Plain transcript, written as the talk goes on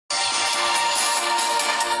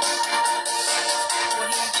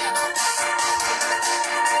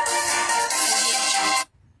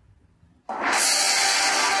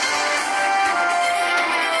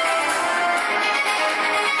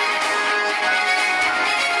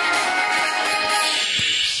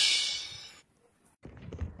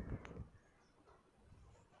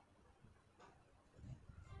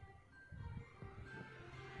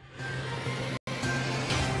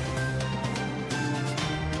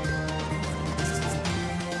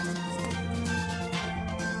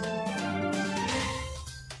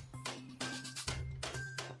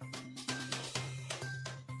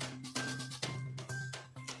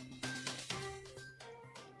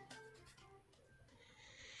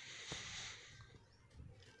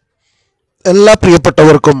എല്ലാ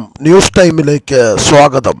പ്രിയപ്പെട്ടവർക്കും ന്യൂസ് ടൈമിലേക്ക്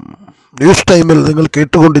സ്വാഗതം. ന്യൂസ് ടൈമിൽ നിങ്ങൾ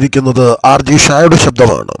കേട്ടുകൊണ്ടിരിക്കുന്നത് RJ ഷായുടെ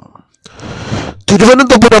ശബ്ദമാണ്.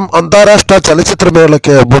 തിരുവനന്തപുരം അന്താരാഷ്ട്ര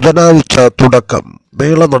ചലച്ചിത്രമേളയ്ക്ക് ബുധനാഴ്ച തുടക്കം.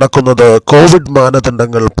 മേള നടക്കുന്നത് കോവിഡ്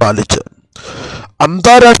മാനദണ്ഡങ്ങൾ പാലിച്ച്.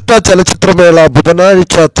 അന്താരാഷ്ട്ര ചലച്ചിത്രമേള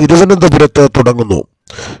ബുധനാഴ്ച തിരുവനന്തപുരത്ത് തുടങ്ങുന്നു.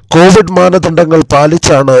 കോവിഡ് മാനദണ്ഡങ്ങൾ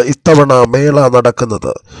പാലിച്ചാണ് ഇത്തവണ മേള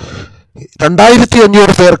നടക്കുന്നത്.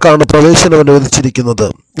 2500 പേർക്കാണ് പ്രവേശനം അനുവദിച്ചിരിക്കുന്നത്.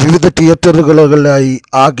 വിവിധ തിയേറ്ററുകളിലായി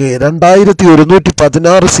ആകെ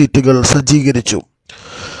 2116 സീറ്റുകൾ സജ്ജീകരിച്ചു.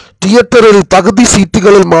 തിയേറ്ററിൽ പകുതി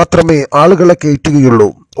സീറ്റുകളിൽ മാത്രമേ ആളുകളെ കയറ്റുകയുള്ളൂ.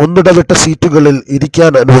 ഒന്നിടവിട്ട സീറ്റുകളിൽ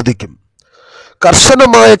ഇരിക്കാൻ അനുവദിക്കും.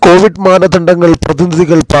 കർശനമായ കോവിഡ് മാനദണ്ഡങ്ങൾ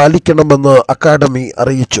പ്രതിനിധികൾ പാലിക്കണമെന്ന് അക്കാദമി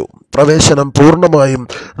അറിയിച്ചു. പ്രവേശനം പൂർണ്ണമായും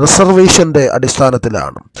റിസർവേഷന്റെ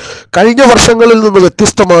അടിസ്ഥാനത്തിലാണ്. കഴിഞ്ഞ വർഷങ്ങളിൽ നിന്ന്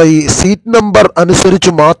വ്യത്യസ്തമായി സീറ്റ് നമ്പർ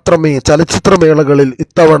അനുസരിച്ച് മാത്രമേ ചലച്ചിത്രമേളകളിൽ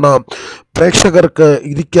ഇത്തവണ പ്രേക്ഷകർക്ക്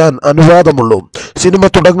ഇരിക്കാൻ അനുവാദമുള്ളൂ. സിനിമ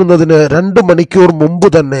തുടങ്ങുന്നതിന് 2 മണിക്കൂർ മുമ്പ്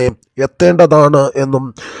തന്നെ എത്തേണ്ടതാണ് എന്നും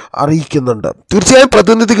അറിയിക്കുന്നുണ്ട്. തീർച്ചയായും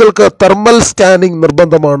പ്രതിനിധികൾക്ക് തെർമൽ സ്കാനിംഗ്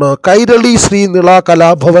നിർബന്ധമാണ്. കൈരളി, ശ്രീനിള,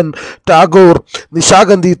 കലാഭവൻ, ടാഗോർ,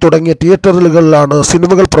 നിശാഗന്ധി തുടങ്ങിയ തിയേറ്ററുകളിലാണ്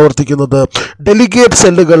സിനിമകൾ പ്രവർത്തിക്കുന്നത്. ഡെലിഗേറ്റ്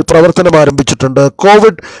സെല്ലുകൾ പ്രവർത്തനം ആരംഭിച്ചിട്ടുണ്ട്.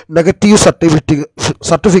 കോവിഡ് നെഗറ്റീവ്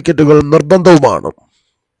സർട്ടിഫിക്കറ്റുകൾ നിർബന്ധവുമാണ്.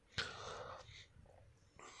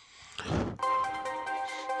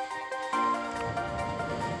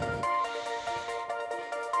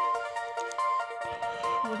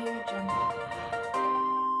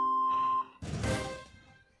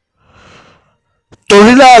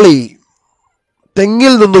 തൊഴിലാളി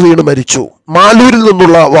തെങ്ങിൽ നിന്ന് വീണ് മരിച്ചു. മാലൂരിൽ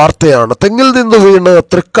നിന്നുള്ള വാർത്തയാണ്. തെങ്ങിൽ നിന്ന് വീണ്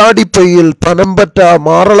തൃക്കാടിപ്പയിൽ പനമ്പറ്റ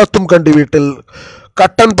മാറളത്തും കണ്ടി വീട്ടിൽ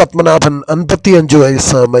കട്ടൻ പത്മനാഭൻ 55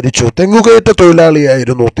 വയസ്സ് മരിച്ചു. തെങ്ങുകയറ്റ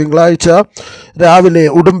തൊഴിലാളിയായിരുന്നു. തിങ്കളാഴ്ച രാവിലെ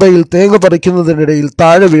ഉടുമ്പയിൽ തേങ്ങ പറിക്കുന്നതിനിടയിൽ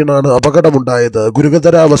താഴെ വീണാണ് അപകടമുണ്ടായത്.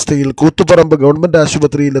 ഗുരുതരാവസ്ഥയിൽ കൂത്തുപറമ്പ് ഗവൺമെന്റ്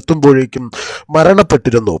ആശുപത്രിയിൽ എത്തുമ്പോഴേക്കും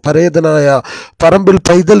മരണപ്പെട്ടിരുന്നു. പരേതനായ പറമ്പിൽ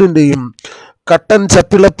പൈതലിന്റെയും കട്ടൻ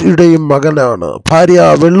ചപ്പിളപ്പിയുടെയും മകനാണ്. ഭാര്യ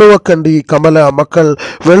വെള്ളുവക്കണ്ടി കമല, മക്കൾ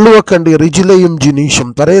വെള്ളുവക്കണ്ടി റിജിലയും ജിനീഷും.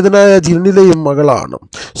 പരേതനായ ജിനിലയും മകളാണ്.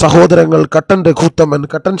 സഹോദരങ്ങൾ കട്ടൻ രഘുത്തമൻ,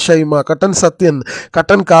 കട്ടൻ ഷൈമ, കട്ടൻ സത്യൻ,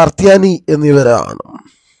 കട്ടൻ കാർത്യാനി എന്നിവരാണ്.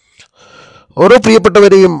 ഓരോ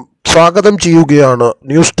പ്രിയപ്പെട്ടവരെയും സ്വാഗതം ചെയ്യുകയാണ്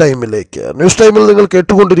ന്യൂസ് ടൈമിലേക്ക്. ന്യൂസ് ടൈമിൽ നിങ്ങൾ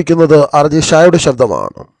കേട്ടുകൊണ്ടിരിക്കുന്നത് RJ ഷായുടെ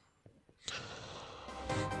ശബ്ദമാണ്.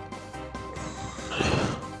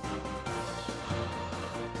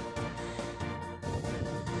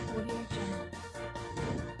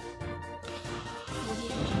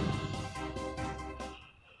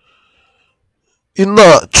 ഇന്ന്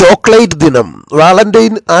ചോക്ലേറ്റ് ദിനം.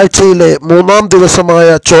 വാലന്റൈൻ ആഴ്ചയിലെ 3-ാം ദിവസമായ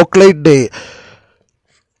ചോക്ലേറ്റ് ഡേ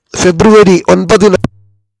ഫെബ്രുവരി 9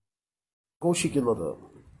 ആഘോഷിക്കുന്നത്.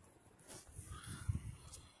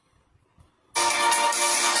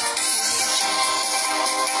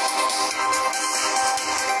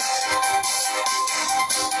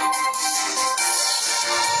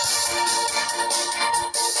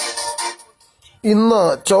 ഇന്ന്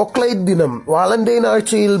ചോക്ലേറ്റ് ദിനം. വാലന്റൈൻ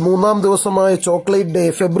ആഴ്ചയിൽ 3-ാം ദിവസമായ ചോക്ലേറ്റ് ഡേ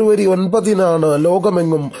ഫെബ്രുവരി 9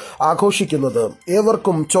 ലോകമെങ്ങും ആഘോഷിക്കുന്നത്.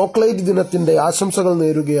 ഏവർക്കും ചോക്ലേറ്റ് ദിനത്തിന്റെ ആശംസകൾ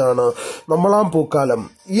നേരുകയാണ്. നമ്മളാം പൂക്കാലം.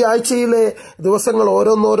 ഈ ആഴ്ചയിലെ ദിവസങ്ങൾ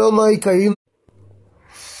ഓരോന്നോരോന്നായി കഴിയും.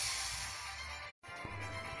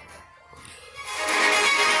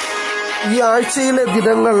 ഈ ആഴ്ചയിലെ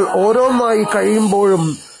ദിനങ്ങൾ ഓരോന്നായി കഴിയുമ്പോഴും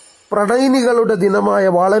പ്രണയിനികളുടെ ദിനമായ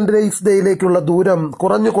വാലന്റൈൻസ് ഡേയിലേക്കുള്ള ദൂരം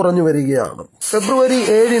കുറഞ്ഞു വരികയാണ്. ഫെബ്രുവരി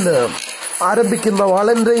 7 ആരംഭിക്കുന്ന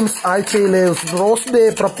വാലന്റൈൻസ് ആഴ്ചയിലെ റോസ് ഡേ,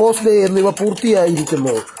 പ്രപ്പോസ് ഡേ എന്നിവ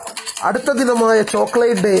പൂർത്തിയായിരിക്കുന്നു. അടുത്ത ദിനമായ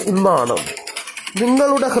ചോക്ലേറ്റ് ഡേ ഇന്നാണ്.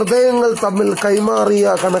 നിങ്ങളുടെ ഹൃദയങ്ങൾ തമ്മിൽ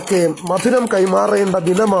കൈമാറിയ കണക്കെ മധുരം കൈമാറേണ്ട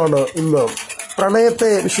ദിനമാണ് ഇന്ന്.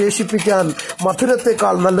 പ്രണയത്തെ വിശേഷിപ്പിക്കാൻ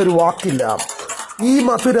മധുരത്തെക്കാൾ നല്ലൊരു വാക്കില്ല. ഈ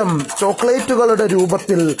മധുരം ചോക്ലേറ്റുകളുടെ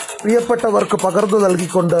രൂപത്തിൽ പ്രിയപ്പെട്ടവർക്ക് പകർന്നു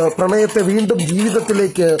നൽകിക്കൊണ്ട് പ്രണയത്തെ വീണ്ടും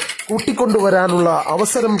ജീവിതത്തിലേക്ക് കൂട്ടിക്കൊണ്ടുവരാനുള്ള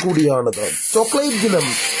അവസരം കൂടിയാണിത്. ചോക്ലേറ്റ് ദിനം.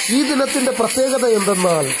 ഈ ദിനത്തിന്റെ പ്രത്യേകത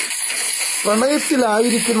എന്തെന്നാൽ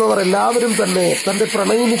പ്രണയത്തിലായിരിക്കുന്നവർ എല്ലാവരും തന്നെ തന്റെ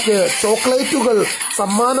പ്രണയിനിക്ക് ചോക്ലേറ്റുകൾ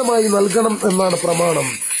സമ്മാനമായി നൽകണം എന്നാണ് പ്രമാണം.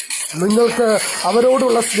 നിങ്ങൾക്ക്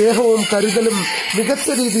അവരോടുള്ള സ്നേഹവും കരുതലും മികച്ച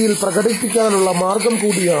രീതിയിൽ പ്രകടിപ്പിക്കാനുള്ള മാർഗം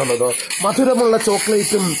കൂടിയാണത്. മധുരമുള്ള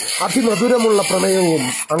ചോക്ലേറ്റും അതിമധുരമുള്ള പ്രണയവും.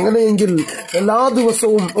 അങ്ങനെയെങ്കിൽ എല്ലാ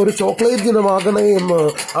ദിവസവും ഒരു ചോക്ലേറ്റ് ദിനമാകണേ എന്ന്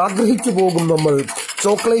ആഗ്രഹിച്ചു പോകും നമ്മൾ.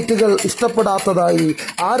 ചോക്ലേറ്റുകൾ ഇഷ്ടപ്പെടാത്തതായി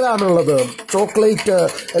ആരാണുള്ളത്? ചോക്ലേറ്റ്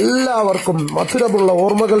എല്ലാവർക്കും മധുരമുള്ള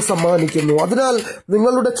ഓർമ്മകൾ സമ്മാനിക്കുന്നു. അതിനാൽ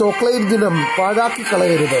നിങ്ങളുടെ ചോക്ലേറ്റ് ദിനം പാഴാക്കി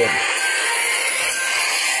കളയരുത്.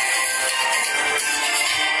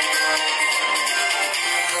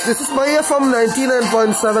 This is my FM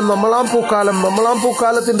 99.7 നമ്മളാം Pookkaalam. നമ്മളാം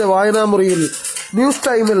പൂക്കാലത്തിന്റെ വായനാമുറിയിൽ news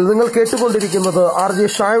ടൈമിൽ നിങ്ങൾ കേട്ടുകൊണ്ടിരിക്കുന്നത് RJ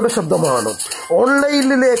ഷായുടെ ശബ്ദമാണ്.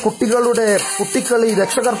 ഓൺലൈനിലെ കുട്ടിക്കളി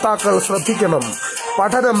രക്ഷകർത്താക്കൾ ശ്രദ്ധിക്കണം.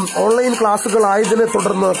 പഠനം ഓൺലൈൻ ക്ലാസുകളായതിനെ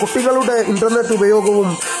തുടർന്ന് കുട്ടികളുടെ ഇന്റർനെറ്റ് ഉപയോഗവും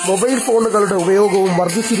മൊബൈൽ ഫോണുകളുടെ ഉപയോഗവും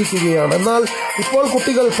വർദ്ധിച്ചിരിക്കുകയാണ്. എന്നാൽ ഇപ്പോൾ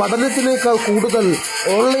കുട്ടികൾ പഠനത്തിനേക്കാൾ കൂടുതൽ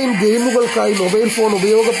ഓൺലൈൻ ഗെയിമുകൾക്കായി മൊബൈൽ ഫോൺ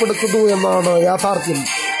ഉപയോഗപ്പെടുത്തുന്നു എന്നാണ് യാഥാർത്ഥ്യം.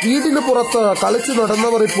 വീടിന് പുറത്ത് കളിച്ചു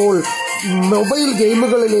നടന്നവർ ഇപ്പോൾ മൊബൈൽ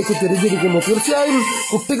ഗെയിമുകളിലേക്ക് തിരിഞ്ഞിരിക്കുന്നു. തീർച്ചയായും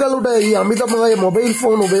കുട്ടികളുടെ ഈ അമിതമായ മൊബൈൽ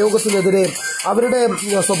ഫോൺ ഉപയോഗത്തിനെതിരെ, അവരുടെ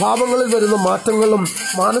സ്വഭാവങ്ങളിൽ വരുന്ന മാറ്റങ്ങളും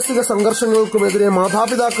മാനസിക സംഘർഷങ്ങൾക്കുമെതിരെ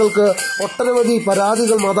മാതാപിതാക്കൾക്ക് ഒട്ടനവധി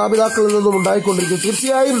പരാതികൾ മാതാപിതാക്കളിൽ നിന്നും ഉണ്ടായിക്കൊണ്ടിരിക്കുന്നു.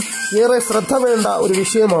 തീർച്ചയായും ഏറെ ശ്രദ്ധ വേണ്ട ഒരു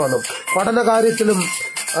വിഷയമാണ്. പഠനകാര്യത്തിലും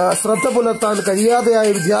ശ്രദ്ധ പുലർത്താൻ കഴിയാതെയായ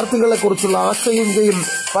വിദ്യാർത്ഥികളെക്കുറിച്ചുള്ള ആശങ്കയും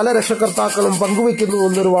പല രക്ഷകർത്താക്കളും പങ്കുവയ്ക്കുന്നു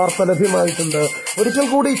എന്നൊരു വാർത്ത ലഭ്യമായിട്ടുണ്ട്. ഒരിക്കൽ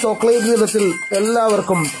കൂടി ചോക്ലേറ്റ് ദിനത്തിൽ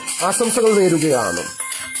എല്ലാവർക്കും ആശംസകൾ നേരുകയാണ്.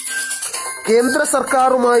 കേന്ദ്ര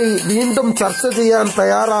സർക്കാരുമായി വീണ്ടും ചർച്ച ചെയ്യാൻ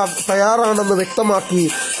തയ്യാറാണെന്ന് വ്യക്തമാക്കി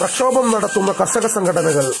പ്രക്ഷോഭം നടത്തുന്ന കർഷക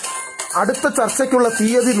സംഘടനകൾ. അടുത്ത ചർച്ചയ്ക്കുള്ള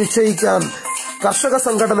തീയതി നിശ്ചയിക്കാൻ കർഷക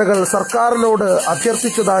സംഘടനകൾ സർക്കാരിനോട്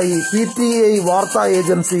അഭ്യർത്ഥിച്ചതായി PTI വാർത്താ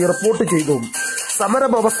ഏജൻസി റിപ്പോർട്ട് ചെയ്തു.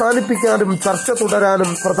 സമരം അവസാനിപ്പിക്കാനും ചർച്ച തുടരാനും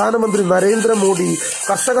പ്രധാനമന്ത്രി നരേന്ദ്രമോദി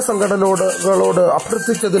കർഷക സംഘടനകളോട്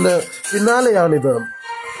അഭ്യർത്ഥിച്ചതിന് പിന്നാലെയാണിത്.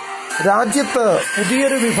 രാജ്യത്ത്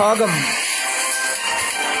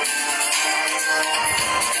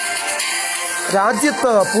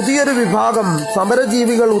പുതിയൊരു വിഭാഗം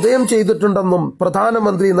സമരജീവികൾ ഉദയം ചെയ്തിട്ടുണ്ടെന്നും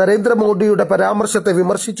പ്രധാനമന്ത്രി നരേന്ദ്രമോദിയുടെ പരാമർശത്തെ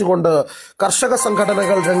വിമർശിച്ചുകൊണ്ട് കർഷക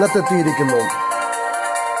സംഘടനകൾ രംഗത്തെത്തിയിരിക്കുന്നു.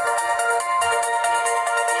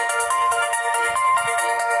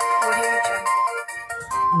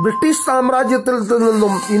 ബ്രിട്ടീഷ് സാമ്രാജ്യത്തിൽ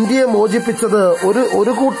നിന്നും ഇന്ത്യയെ മോചിപ്പിച്ചത്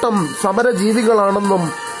ഒരു കൂട്ടം സമരജീവികളാണെന്നും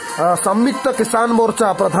സംയുക്ത കിസാൻ മോർച്ച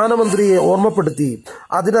പ്രധാനമന്ത്രിയെ ഓർമ്മപ്പെടുത്തി.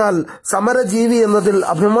 അതിനാൽ സമരജീവി എന്നതിൽ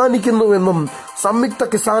അഭിമാനിക്കുന്നുവെന്നും സംയുക്ത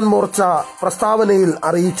കിസാൻ മോർച്ച പ്രസ്താവനയിൽ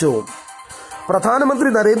അറിയിച്ചു. പ്രധാനമന്ത്രി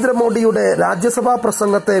നരേന്ദ്രമോദിയുടെ രാജ്യസഭാ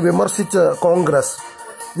പ്രസംഗത്തെ വിമർശിച്ച് കോൺഗ്രസ്.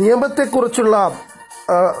 നിയമത്തെക്കുറിച്ചുള്ള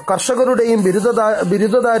കർഷകരുടെയും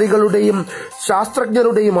ബിരുദധാരികളുടെയും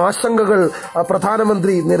ശാസ്ത്രജ്ഞരുടെയും ആശങ്കകൾ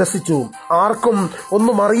പ്രധാനമന്ത്രി നിരസിച്ചു. ആർക്കും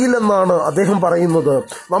ഒന്നും അറിയില്ലെന്നാണ് അദ്ദേഹം പറയുന്നത്.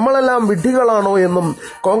 നമ്മളെല്ലാം വിഡ്ഢികളാണോ എന്നും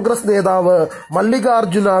കോൺഗ്രസ് നേതാവ്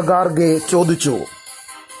മല്ലികാർജുന ഖാർഗെ ചോദിച്ചു.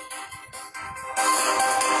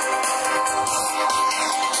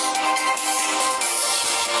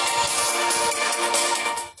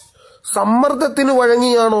 സമ്മർദ്ദത്തിന്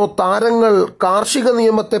വഴങ്ങിയാണോ താരങ്ങൾ കാർഷിക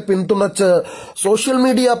നിയമത്തെ പിന്തുണച്ച് സോഷ്യൽ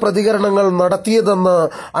മീഡിയ പ്രതികരണങ്ങൾ നടത്തിയതെന്ന്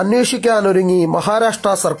അന്വേഷിക്കാനൊരുങ്ങി മഹാരാഷ്ട്ര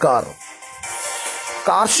സർക്കാർ.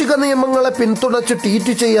 കാർഷിക നിയമങ്ങളെ പിന്തുണച്ച്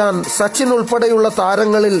ട്വീറ്റ് ചെയ്യാൻ സച്ചിൻ ഉൾപ്പെടെയുള്ള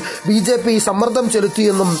താരങ്ങളിൽ BJP സമ്മർദ്ദം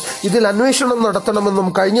ചെലുത്തിയെന്നും ഇതിൽ അന്വേഷണം നടത്തണമെന്നും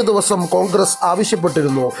കഴിഞ്ഞ ദിവസം കോൺഗ്രസ്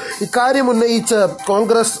ആവശ്യപ്പെട്ടിരുന്നു. ഇക്കാര്യം ഉന്നയിച്ച്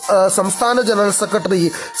കോൺഗ്രസ് സംസ്ഥാന ജനറൽ സെക്രട്ടറി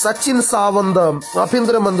സച്ചിൻ സാവന്ത്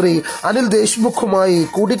ആഭ്യന്തരമന്ത്രി അനിൽ ദേശ്മുഖുമായി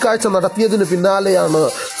കൂടിക്കാഴ്ച നടത്തിയതിനു പിന്നാലെയാണ്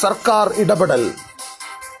സർക്കാർ ഇടപെടൽ.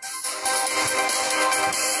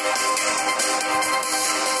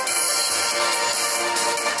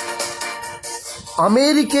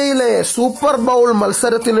 അമേരിക്കയിലെ സൂപ്പർ ബൗൾ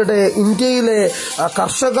മത്സരത്തിനിടെ ഇന്ത്യയിലെ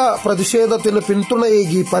കർഷക പ്രതിഷേധത്തിന്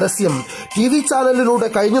പിന്തുണയേകി പരസ്യം. TV ചാനലിലൂടെ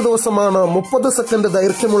കഴിഞ്ഞ ദിവസമാണ് 30 സെക്കൻഡ്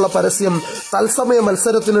ദൈർഘ്യമുള്ള പരസ്യം തത്സമയ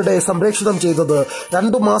മത്സരത്തിനിടെ സംപ്രേഷണം ചെയ്തത്.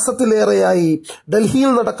 2 മാസത്തിലേറെയായി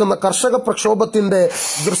ഡൽഹിയിൽ നടക്കുന്ന കർഷക പ്രക്ഷോഭത്തിന്റെ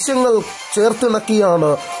ദൃശ്യങ്ങൾ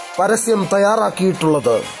ചേർത്തിണക്കിയാണ് പരസ്യം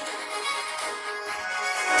തയ്യാറാക്കിയിട്ടുള്ളത്.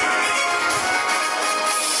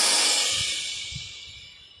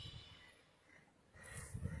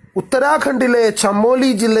 ഉത്തരാഖണ്ഡിലെ ചമോലി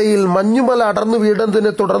ജില്ലയിൽ മഞ്ഞുമല അടർന്നു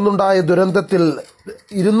വീഴുന്നതിനെ തുടർന്നുണ്ടായ ദുരന്തത്തിൽ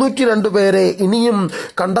 202 പേരെ ഇനിയും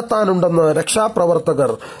കണ്ടെത്താനുണ്ടെന്ന് രക്ഷാപ്രവർത്തകർ.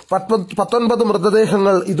 19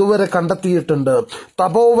 മൃതദേഹങ്ങൾ ഇതുവരെ കണ്ടെത്തിയിട്ടുണ്ട്.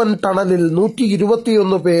 തപോവൻ ടണലിൽ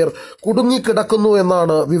 121 പേർ കുടുങ്ങിക്കിടക്കുന്നു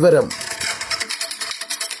എന്നാണ് വിവരം.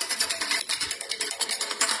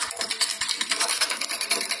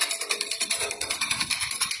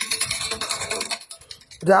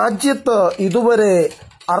 രാജ്യത്ത് ഇതുവരെ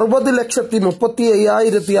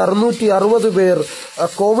 60,35,660 പേർ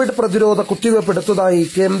കോവിഡ് പ്രതിരോധ കുത്തിവയ്പ് എടുത്തതായി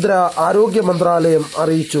കേന്ദ്ര ആരോഗ്യ മന്ത്രാലയം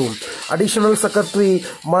അറിയിച്ചു. അഡീഷണൽ സെക്രട്ടറി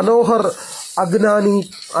മനോഹർ അഗ്നാനി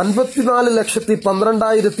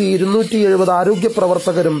 54,12,270 ആരോഗ്യ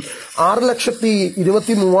പ്രവർത്തകരും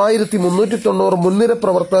 6,23,390 മുൻനിര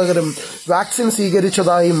പ്രവർത്തകരും വാക്സിൻ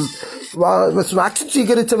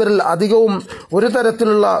സ്വീകരിച്ചവരിൽ അധികവും ഒരു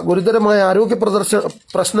തരത്തിലുള്ള ഗുരുതരമായ ആരോഗ്യ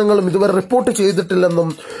പ്രശ്നങ്ങളും ഇതുവരെ റിപ്പോർട്ട് ചെയ്തിട്ടില്ലെന്നും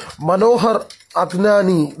മനോഹർ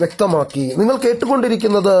അഗ്നാനി വ്യക്തമാക്കി. നിങ്ങൾ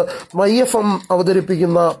കേട്ടുകൊണ്ടിരിക്കുന്നത് MyFM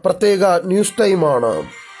അവതരിപ്പിക്കുന്ന പ്രത്യേക ന്യൂസ് ടൈമാണ്.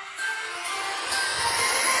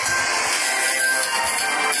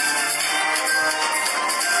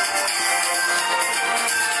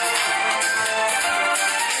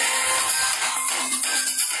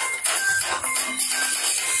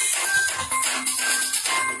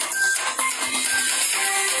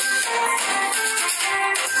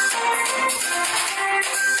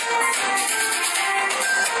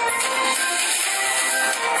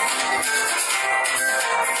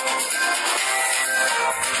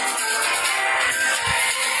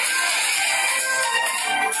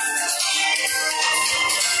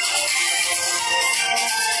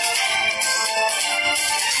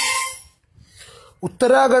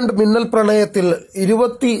 ഉത്തരാഖണ്ഡ് മിന്നൽ പ്രളയത്തിൽ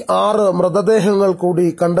 26 മൃതദേഹങ്ങൾ കൂടി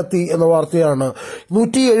കണ്ടെത്തി എന്ന വാർത്തയാണ്.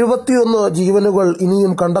 171 ജീവനുകൾ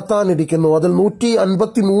ഇനിയും കണ്ടെത്താനിരിക്കുന്നു. അതിൽ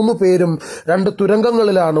 153 പേരും 2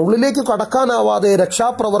 തുരങ്കങ്ങളിലാണ്. ഉള്ളിലേക്ക് കടക്കാനാവാതെ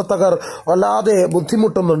രക്ഷാപ്രവർത്തകർ വല്ലാതെ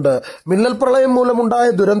ബുദ്ധിമുട്ടുന്നുണ്ട്. മിന്നൽ പ്രളയം മൂലമുണ്ടായ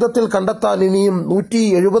ദുരന്തത്തിൽ കണ്ടെത്താൻ ഇനിയും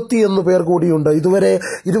 171 പേർ കൂടിയുണ്ട്. ഇതുവരെ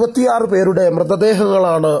 26 പേരുടെ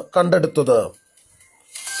മൃതദേഹങ്ങളാണ് കണ്ടെടുത്തത്.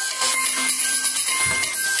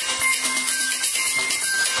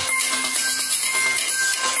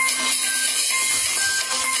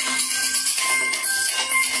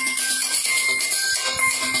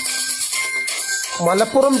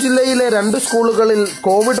 മലപ്പുറം ജില്ലയിലെ 2 സ്കൂളുകളിൽ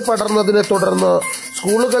കോവിഡ് പടർന്നതിനെ തുടർന്ന്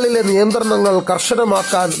സ്കൂളുകളിലെ നിയന്ത്രണങ്ങൾ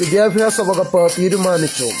കർശനമാക്കാൻ വിദ്യാഭ്യാസ വകുപ്പ്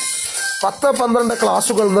തീരുമാനിച്ചു. 10-12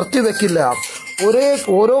 ക്ലാസുകൾ നിർത്തിവെക്കില്ല.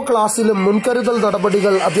 ഓരോ ക്ലാസ്സിലും മുൻകരുതൽ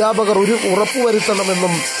നടപടികൾ അധ്യാപകർ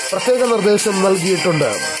ഉറപ്പുവരുത്തണമെന്നും പ്രത്യേക നിർദ്ദേശം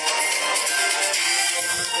നൽകിയിട്ടുണ്ട്.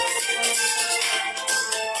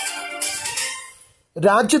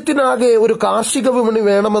 രാജ്യത്തിനാകെ ഒരു കാർഷിക വിപണി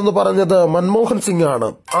വേണമെന്ന് പറഞ്ഞത് മൻമോഹൻ സിംഗ് ആണ്.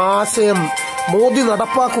 ആ ആശയം മോദി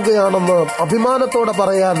നടപ്പാക്കുകയാണെന്ന് അഭിമാനത്തോടെ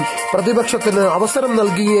പറയാൻ പ്രതിപക്ഷത്തിന് അവസരം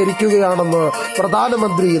നൽകിയിരിക്കുകയാണെന്ന്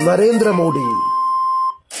പ്രധാനമന്ത്രി നരേന്ദ്രമോദി.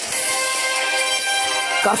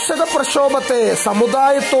 കർഷക പ്രക്ഷോഭത്തെ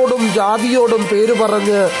സമുദായത്തോടും ജാതിയോടും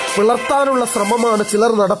പേരുപറഞ്ഞ് പിളർത്താനുള്ള ശ്രമമാണ്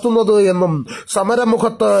ചിലർ നടത്തുന്നത് എന്നും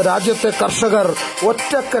സമരമുഖത്ത് രാജ്യത്തെ കർഷകർ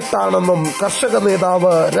ഒറ്റക്കെട്ടാണെന്നും കർഷക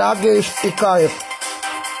നേതാവ് രാകേഷ് ടിക്കായത്ത്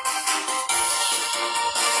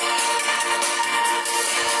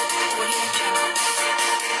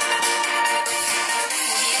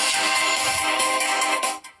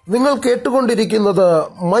നിങ്ങൾ കേട്ടുകൊണ്ടിരിക്കുന്നത്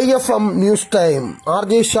my FM news time.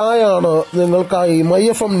 RJ ഷായാണ് നിങ്ങൾക്കായി മൈ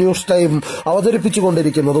FM ന്യൂസ് ടൈം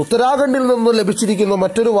അവതരിപ്പിച്ചുകൊണ്ടിരിക്കുന്നത്. ഉത്തരാഖണ്ഡിൽ നിന്ന് ലഭിച്ചിരിക്കുന്ന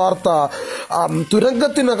മറ്റൊരു വാർത്ത,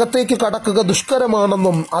 തുരങ്കത്തിനകത്തേക്ക് കടക്കുക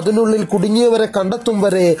ദുഷ്കരമാണെന്നും അതിനുള്ളിൽ കുടുങ്ങിയവരെ കണ്ടെത്തും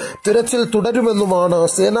വരെ തിരച്ചിൽ തുടരുമെന്നുമാണ്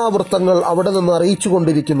സേനാവൃത്തങ്ങൾ അവിടെ നിന്ന്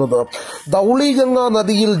അറിയിച്ചുകൊണ്ടിരിക്കുന്നത്. ധൌളിഗംഗ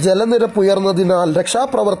നദിയിൽ ജലനിരപ്പ് ഉയർന്നതിനാൽ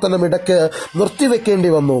രക്ഷാപ്രവർത്തനം ഇടയ്ക്ക്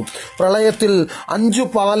നിർത്തിവെക്കേണ്ടി വന്നു. പ്രളയത്തിൽ 5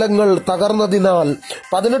 പാലങ്ങൾ തകർന്നതിനാൽ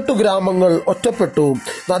 18 ഗ്രാമങ്ങൾ ഒറ്റപ്പെട്ടു.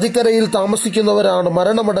 നദിക്കരയിൽ താമസിക്കുന്നവരാണ്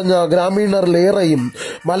മരണമടഞ്ഞ ഗ്രാമീണരിലേറെയും.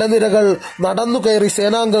 മലനിരകൾ നടന്നുകയറി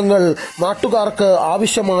സേനാംഗങ്ങൾ നാട്ടുകാർക്ക്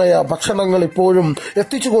ആവശ്യമായ ഭക്ഷണങ്ങൾ ഇപ്പോഴും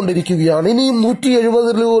എത്തിച്ചുകൊണ്ടിരിക്കുകയാണ്. ഇനിയും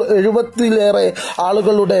 170-ലേറെ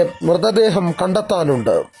ആളുകളുടെ മൃതദേഹം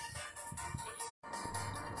കണ്ടെത്താനുണ്ട്.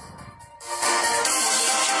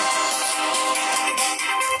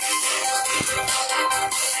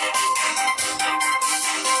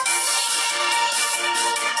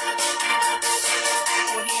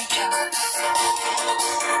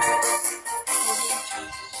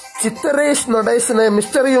 Chittaresh നടേശനെ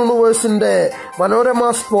mister യൂണിവേഴ്സിന്റെ Manorama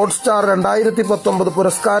sports star 2019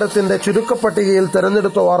 പുരസ്കാരത്തിന്റെ ചുരുക്കപ്പട്ടികയിൽ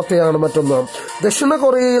തെരഞ്ഞെടുത്ത വാർത്തയാണ് മറ്റൊന്ന്. ദക്ഷിണ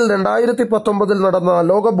കൊറിയയിൽ 2019 നടന്ന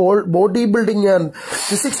ലോക body building and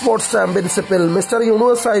physics sports ചാമ്പ്യൻഷിപ്പിൽ മിസ്റ്റർ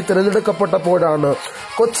യൂണിവേഴ്സായി തിരഞ്ഞെടുക്കപ്പെട്ടപ്പോഴാണ്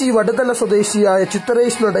കൊച്ചി വടുതല സ്വദേശിയായ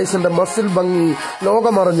ചിത്തരേഷ് നടേശന്റെ മസിൽ ഭംഗി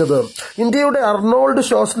ലോകമറിഞ്ഞത്. ഇന്ത്യയുടെ അർണോൾഡ്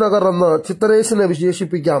ഷോസ്നഗർ എന്ന് ചിത്തരേഷിനെ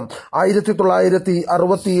വിശേഷിപ്പിക്കാം.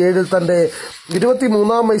 1967 തന്റെ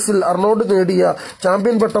 23-ാം വയസ്സിൽ അർണോൾഡ് നേടിയ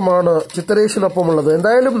ചാമ്പ്യൻ പട്ടമാണ് ചിത്തരേഷിനൊപ്പമുള്ളത്.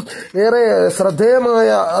 എന്തായാലും ഏറെ ശ്രദ്ധേയമായ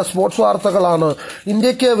സ്പോർട്സ് വാർത്തകളാണ്.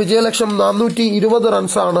 ഇന്ത്യക്ക് വിജയലക്ഷ്യം 420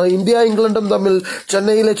 റൺസാണ്. ഇന്ത്യ ഇംഗ്ലണ്ടും തമ്മിൽ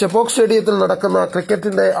ചെന്നൈയിലെ ചെപ്പോക്ക് സ്റ്റേഡിയത്തിൽ നടക്കുന്ന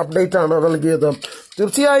ക്രിക്കറ്റിന്റെ അപ്ഡേറ്റ് ആണ് നൽകിയത്.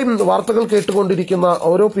 തീർച്ചയായും വാർത്തകൾ കേട്ടുകൊണ്ടിരിക്കുന്ന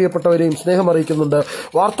ഓരോ പ്രിയപ്പെട്ടവരെയും സ്നേഹം അറിയിക്കുന്നുണ്ട്.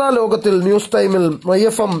 വാർത്താ ലോകത്തിൽ ന്യൂസ് ടൈമിൽ my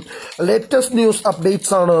FM latest news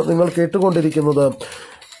updates ആണ് നിങ്ങൾ കേട്ടുകൊണ്ടിരിക്കുന്നത്.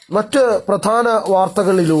 മറ്റ് പ്രധാന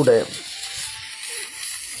വാർത്തകളിലൂടെ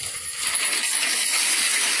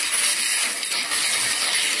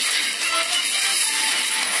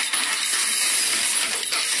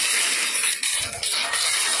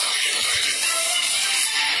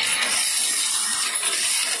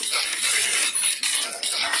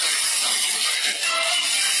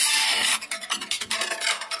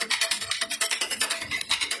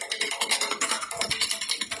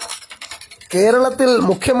കേരളത്തിൽ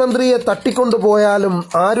മുഖ്യമന്ത്രിയെ തട്ടിക്കൊണ്ടുപോയാലും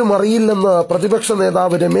ആരും അറിയില്ലെന്ന് പ്രതിപക്ഷ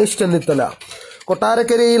നേതാവ് രമേശ് ചെന്നിത്തല.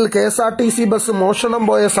 കൊട്ടാരക്കരയിൽ KSRTC ബസ് മോഷണം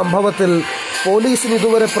പോയ സംഭവത്തിൽ പോലീസിന്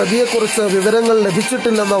ഇതുവരെ പ്രതിയെക്കുറിച്ച് വിവരങ്ങൾ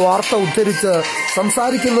ലഭിച്ചിട്ടില്ലെന്ന വാർത്ത ഉദ്ധരിച്ച്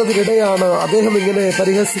സംസാരിക്കുന്നതിനിടെയാണ് അദ്ദേഹം ഇങ്ങനെ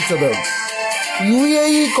പരിഹസിച്ചത്.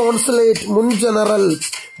 UAE കോൺസുലേറ്റ് മുൻ ജനറൽ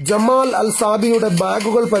ജമാൽ അൽ സാബിയുടെ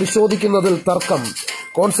ബാഗുകൾ പരിശോധിക്കുന്നതിൽ തർക്കം.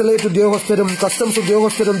 കോൺസുലേറ്റ് ഉദ്യോഗസ്ഥരും കസ്റ്റംസ്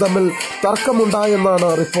ഉദ്യോഗസ്ഥരും തമ്മിൽ തർക്കമുണ്ടായെന്നാണ്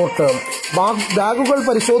റിപ്പോർട്ട്. ബാഗുകൾ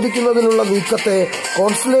പരിശോധിക്കുന്നതിനുള്ള നീക്കത്തെ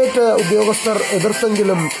കോൺസുലേറ്റ് ഉദ്യോഗസ്ഥർ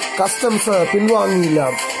എതിർത്തെങ്കിലും കസ്റ്റംസ് പിൻവാങ്ങിയില്ല.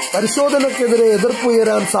 പരിശോധനയ്ക്കെതിരെ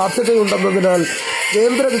എതിർപ്പുയരാൻ സാധ്യതയുണ്ടെന്നതിനാൽ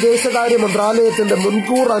കേന്ദ്ര വിദേശകാര്യ മന്ത്രാലയത്തിന്റെ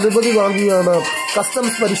മുൻകൂർ അനുമതി വാങ്ങിയാണ്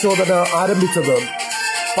കസ്റ്റംസ് പരിശോധന ആരംഭിച്ചത്.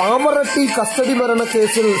 പാവറട്ടി കസ്റ്റഡി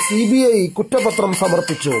മരണക്കേസിൽ CBI കുറ്റപത്രം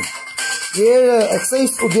സമർപ്പിച്ചു. 7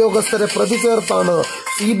 എക്സൈസ് ഉദ്യോഗസ്ഥരെ പ്രതി ചേർത്താണ്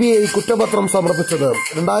CBI കുറ്റപത്രം സമർപ്പിച്ചത്.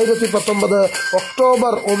 2019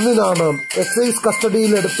 ഒക്ടോബർ 1 എക്സൈസ്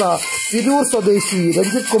കസ്റ്റഡിയിലെടുത്ത തിരൂർ സ്വദേശി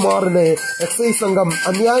രഞ്ജിത് കുമാറിനെ എക്സൈസ് സംഘം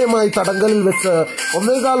അന്യായമായി തടങ്കലിൽ വെച്ച്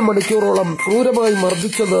 1.25 മണിക്കൂറോളം ക്രൂരമായി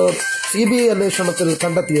മർദ്ദിച്ചത് CBI അന്വേഷണത്തിൽ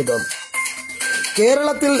കണ്ടെത്തിയത്.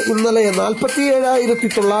 കേരളത്തിൽ ഇന്നലെ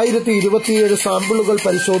 47,927 സാമ്പിളുകൾ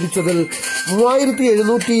പരിശോധിച്ചതിൽ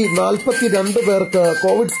 3,742 പേർക്ക്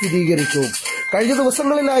കോവിഡ് സ്ഥിരീകരിച്ചു. കഴിഞ്ഞ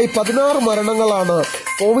ദിവസങ്ങളിലായി 16 മരണങ്ങളാണ്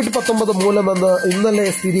COVID-19 മൂലമെന്ന് ഇന്നലെ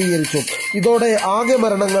സ്ഥിരീകരിച്ചു. ഇതോടെ ആകെ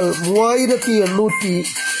മരണങ്ങൾ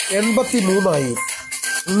 3,883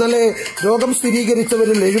 ഇന്നലെ രോഗം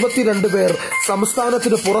സ്ഥിരീകരിച്ചവരിൽ 72 പേർ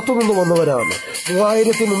സംസ്ഥാനത്തിന് പുറത്തുനിന്ന് വന്നവരാണ്.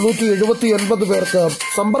 3,379 പേർക്ക്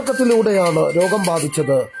സമ്പർക്കത്തിലൂടെയാണ് രോഗം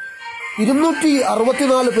ബാധിച്ചത്.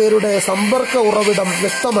 264 പേരുടെ സമ്പർക്ക ഉറവിടം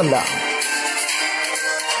വ്യക്തമല്ല.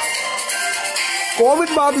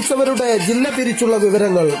 കോവിഡ് ബാധിച്ചവരുടെ ജില്ല തിരിച്ചുള്ള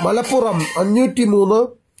വിവരങ്ങൾ: മലപ്പുറം 503,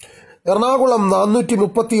 എറണാകുളം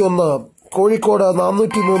 431, കോഴിക്കോട്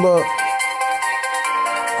 403,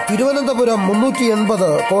 തിരുവനന്തപുരം 380,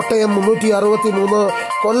 കോട്ടയം 363,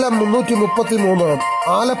 കൊല്ലം 333,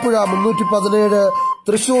 ആലപ്പുഴ 317,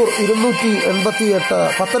 തൃശൂർ 288,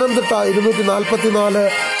 പത്തനംതിട്ട 244,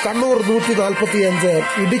 കണ്ണൂർ 145,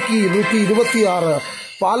 ഇടുക്കി 126,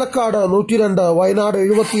 പാലക്കാട് 102, വയനാട്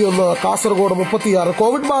 71, കാസർഗോഡ് 36.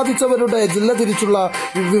 കോവിഡ് ബാധിച്ചവരുടെ ജില്ല തിരിച്ചുള്ള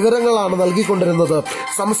വിവരങ്ങളാണ് നൽകിക്കൊണ്ടിരുന്നത്.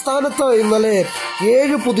 സംസ്ഥാനത്ത് ഇന്നലെ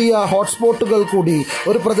 7 പുതിയ ഹോട്ട്സ്പോട്ടുകൾ കൂടി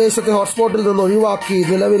ഒരു പ്രദേശത്തെ ഹോട്ട്സ്പോട്ടിൽ നിന്ന് ഒഴിവാക്കി.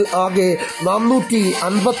 നിലവിൽ ആകെ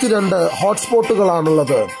 452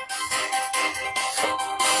 ഹോട്ട്സ്പോട്ടുകളാണുള്ളത്.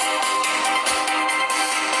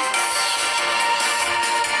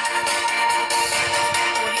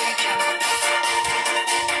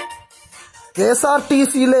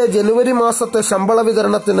 KSRTCയിലെ ജനുവരി മാസത്തെ ശമ്പള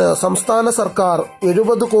വിതരണത്തിന് സംസ്ഥാന സർക്കാർ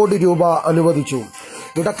 70 കോടി രൂപ അനുവദിച്ചു.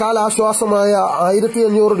 ഇടക്കാല ആശ്വാസമായ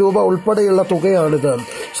 1,500 രൂപ ഉൾപ്പെടെയുള്ള തുകയാണിത്.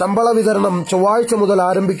 ശമ്പള വിതരണം ചൊവ്വാഴ്ച മുതൽ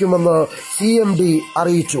ആരംഭിക്കുമെന്ന് CMD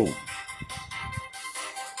അറിയിച്ചു.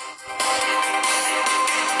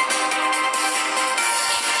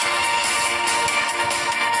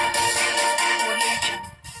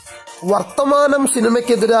 വർത്തമാനം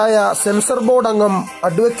സിനിമയ്ക്കെതിരായ സെൻസർ ബോർഡ് അംഗം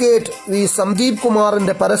അഡ്വക്കേറ്റ് വി സന്ദീപ്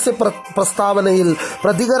കുമാറിന്റെ പരസ്യ പ്രസ്താവനയിൽ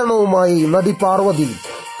പ്രതികരണവുമായി നടി പാർവതി.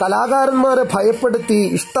 കലാകാരന്മാരെ ഭയപ്പെടുത്തി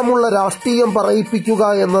ഇഷ്ടമുള്ള രാഷ്ട്രീയം പറയിപ്പിക്കുക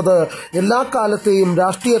എന്നത് എല്ലാ കാലത്തെയും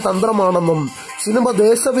രാഷ്ട്രീയ തന്ത്രമാണെന്നും സിനിമ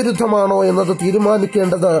ദേശവിരുദ്ധമാണോ എന്നത്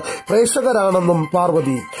തീരുമാനിക്കേണ്ടത് പ്രേക്ഷകരാണെന്നും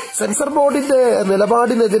പാർവതി. സെൻസർ ബോർഡിന്റെ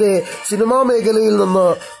നിലപാടിനെതിരെ സിനിമാ മേഖലയിൽ നിന്ന്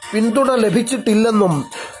പിന്തുണ ലഭിച്ചിട്ടില്ലെന്നും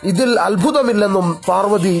ഇതിൽ അത്ഭുതമില്ലെന്നും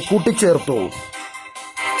പാർവതി കൂട്ടിച്ചേർത്തു.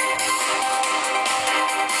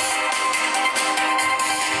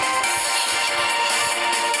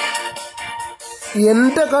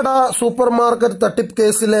 എന്റെ കട സൂപ്പർമാർക്കറ്റ് തട്ടിപ്പ്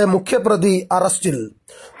കേസിലെ മുഖ്യപ്രതി അറസ്റ്റിൽ.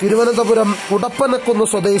 തിരുവനന്തപുരം കുടപ്പനക്കുന്ന്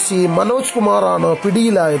സ്വദേശി മനോജ് കുമാറാണ്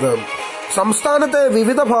പിടിയിലായത്. സംസ്ഥാനത്തെ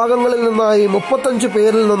വിവിധ ഭാഗങ്ങളിൽ നിന്നായി 35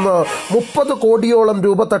 പേരിൽ നിന്ന് 30 കോടിയോളം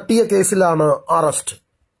രൂപ തട്ടിയ കേസിലാണ് അറസ്റ്റ്.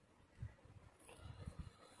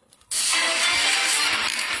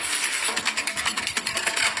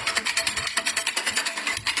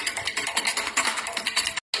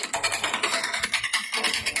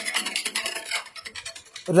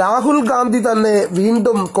 രാഹുൽ ഗാന്ധി തന്നെ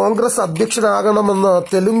വീണ്ടും കോൺഗ്രസ് അധ്യക്ഷനാകണമെന്ന്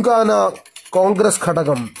തെലുങ്കാന കോൺഗ്രസ്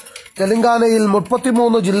ഘടകം. തെലങ്കാനയിൽ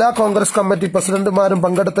 33 ജില്ലാ കോൺഗ്രസ് കമ്മിറ്റി പ്രസിഡന്റുമാരും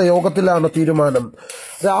പങ്കെടുത്ത യോഗത്തിലാണ് തീരുമാനം.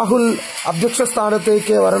 രാഹുൽ അധ്യക്ഷ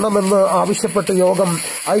സ്ഥാനത്തേക്ക് വരണമെന്ന് ആവശ്യപ്പെട്ട് യോഗം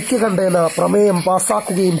ഐക്യകണ്ഠേന പ്രമേയം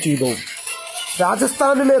പാസാക്കുകയും ചെയ്തു.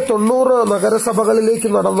 രാജസ്ഥാനിലെ 90 നഗരസഭകളിലേക്ക്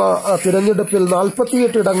നടന്ന തിരഞ്ഞെടുപ്പിൽ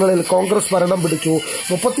 48 ഇടങ്ങളിൽ കോൺഗ്രസ് ഭരണം പിടിച്ചു.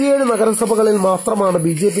 37 നഗരസഭകളിൽ മാത്രമാണ്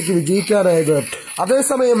BJPക്ക് വിജയിക്കാനായത്.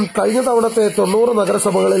 അതേസമയം കഴിഞ്ഞ തവണത്തെ 90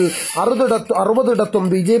 നഗരസഭകളിൽ 60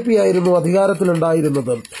 BJP ആയിരുന്നു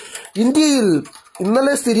അധികാരത്തിലുണ്ടായിരുന്നത്. ഇന്ത്യയിൽ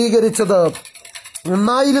ഇന്നലെ സ്ഥിരീകരിച്ചത്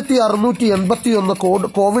 8681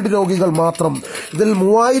 കോവിഡ് രോഗികൾ മാത്രം. ഇതിൽ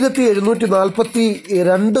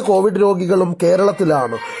 3742 കോവിഡ് രോഗികളും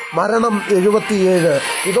കേരളത്തിലാണ്. മരണം 77.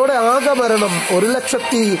 ഇതോടെ ആകെ മരണം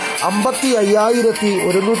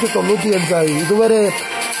 1,55,195 ഇതുവരെ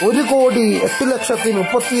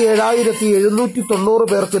 1,08,37,790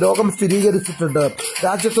 പേർക്ക് രോഗം സ്ഥിരീകരിച്ചിട്ടുണ്ട്.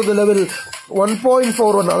 രാജ്യത്ത് നിലവിൽ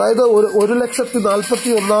 1.41 അതായത്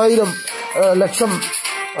 1,41,000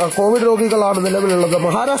 കോവിഡ് രോഗികളാണ് നിലവിലുള്ളത്.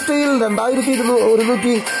 മഹാരാഷ്ട്രയിൽ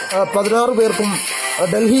 2,116 പേർക്കും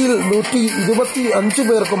ഡൽഹിയിൽ 125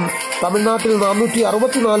 പേർക്കും, തമിഴ്നാട്ടിൽ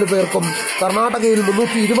 464 പേർക്കും, കർണാടകയിൽ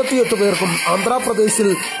 328 പേർക്കും, ആന്ധ്രാപ്രദേശിൽ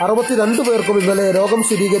 62 പേർക്കും ഇന്നലെ രോഗം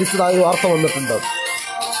സ്ഥിരീകരിച്ചതായി വാർത്ത വന്നിട്ടുണ്ട്.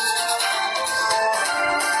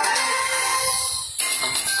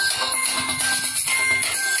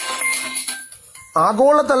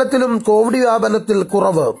 ആഗോളതലത്തിലും കോവിഡ് വ്യാപനത്തിൽ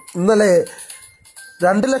കുറവ്. ഇന്നലെ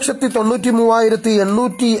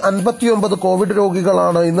 2,93,859 കോവിഡ്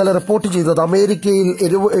രോഗികളാണ് ഇന്നലെ റിപ്പോർട്ട് ചെയ്തത്. അമേരിക്കയിൽ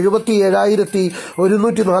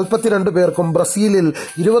 77,142 പേർക്കും ബ്രസീലിൽ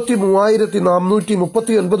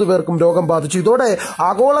 23,439 പേർക്കും രോഗം ബാധിച്ചു. ഇതോടെ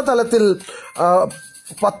ആഗോളതലത്തിൽ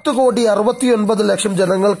 10,69,00,000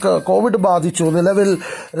 ജനങ്ങൾക്ക് കോവിഡ് ബാധിച്ചു. നിലവിൽ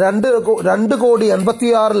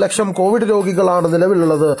 2,86,00,000 കോവിഡ് രോഗികളാണ്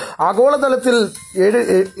നിലവിലുള്ളത്. ആഗോളതലത്തിൽ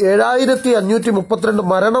 7,532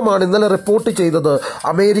 മരണമാണ് ഇന്നലെ റിപ്പോർട്ട് ചെയ്തത്.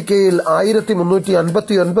 അമേരിക്കയിൽ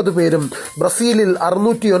 1,359 പേരും ബ്രസീലിൽ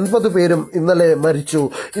 609 പേരും ഇന്നലെ മരിച്ചു.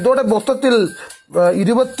 ഇതോടെ മൊത്തത്തിൽ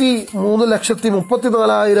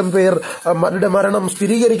 23,34,000 പേരുടെ മരണം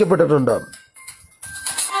സ്ഥിരീകരിക്കപ്പെട്ടിട്ടുണ്ട്.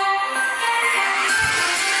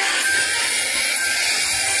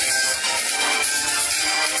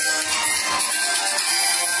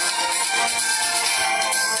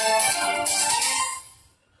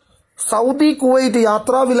 സൗദി കുവൈറ്റ്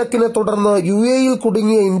യാത്രാവിലക്കിനെ തുടർന്ന് UAEയിൽ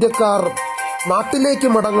കുടുങ്ങിയ ഇന്ത്യക്കാർ നാട്ടിലേക്ക്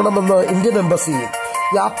മടങ്ങണമെന്ന് ഇന്ത്യൻ എംബസി.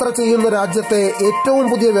 യാത്ര ചെയ്യുന്ന രാജ്യത്തെ ഏറ്റവും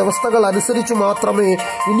പുതിയ വ്യവസ്ഥകൾ അനുസരിച്ച് മാത്രമേ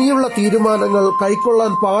ഇനിയുള്ള തീരുമാനങ്ങൾ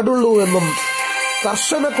കൈക്കൊള്ളാൻ പാടുള്ളൂ എന്നും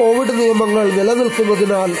കർശന കോവിഡ് നിയമങ്ങൾ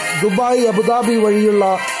നിലനിൽക്കുന്നതിനാൽ ദുബായ്, അബുദാബി വഴിയുള്ള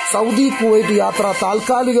സൗദി കുവൈറ്റ് യാത്ര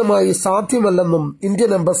താൽക്കാലികമായി സാധ്യമല്ലെന്നും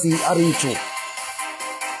ഇന്ത്യൻ എംബസി അറിയിച്ചു.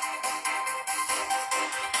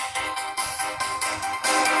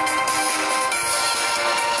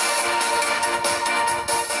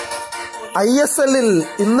 ISLൽ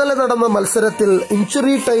ഇന്നലെ നടന്ന മത്സരത്തിൽ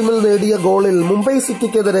ഇഞ്ചുറി ടൈമിൽ നേടിയ ഗോളിൽ മുംബൈ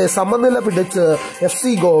സിറ്റിക്കെതിരെ സമനില പിടിച്ച് FC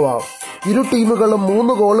ഗോവ. ഇരു ടീമുകളും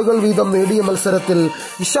 3 ഗോളുകൾ വീതം നേടിയ മത്സരത്തിൽ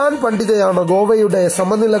ഇഷാൻ പണ്ഡിതയാണ് ഗോവയുടെ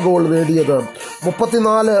സമനില ഗോൾ നേടിയത്.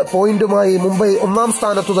 34 പോയിന്റുമായി മുംബൈ 1-ാം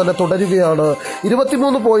സ്ഥാനത്തു തന്നെ തുടരുകയാണ്.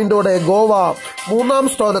 23 പോയിന്റോടെ ഗോവ 3-ാം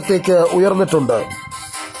സ്ഥാനത്തേക്ക് ഉയർന്നിട്ടുണ്ട്.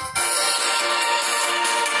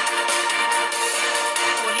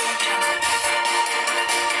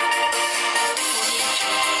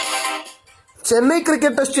 ചെന്നൈ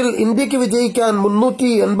ക്രിക്കറ്റ് ടെസ്റ്റിൽ ഇന്ത്യക്ക് വിജയിക്കാൻ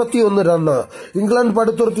 381 റണ്ണ്. ഇംഗ്ലണ്ട്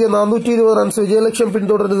പടുത്തുയർത്തിയ 420 റൺസ് വിജയലക്ഷ്യം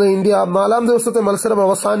പിന്തുടരുന്ന ഇന്ത്യ 4-ാം ദിവസത്തെ മത്സരം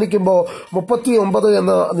അവസാനിക്കുമ്പോൾ 39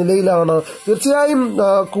 എന്ന നിലയിലാണ്. തീർച്ചയായും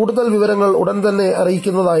കൂടുതൽ വിവരങ്ങൾ ഉടൻ തന്നെ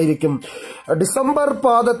അറിയിക്കുന്നതായിരിക്കും. ഡിസംബർ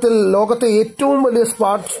പാദത്തിൽ ലോകത്തെ ഏറ്റവും വലിയ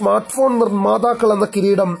സ്മാർട്ട് ഫോൺ നിർമ്മാതാക്കൾ എന്ന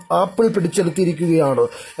കിരീടം ആപ്പിൾ പിടിച്ചെടുത്തിരിക്കുകയാണ്.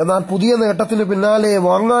 എന്നാൽ പുതിയ നേട്ടത്തിന് പിന്നാലെ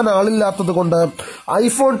വാങ്ങാൻ ആളില്ലാത്തതുകൊണ്ട്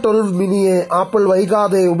iPhone 12 മിനിയെ ആപ്പിൾ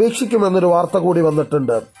വൈകാതെ ഉപേക്ഷിക്കുമെന്നൊരു വാർത്ത കൂടി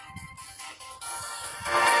വന്നിട്ടുണ്ട്.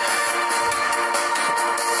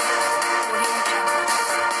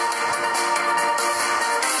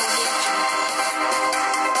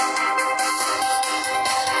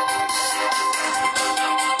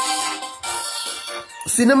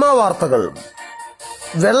 സിനിമാ വാർത്തകൾ.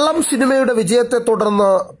 വെള്ളം സിനിമയുടെ വിജയത്തെ തുടർന്ന്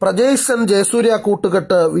പ്രജേഷ് ജയസൂര്യ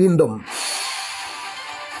കൂട്ടുകെട്ട് വീണ്ടും.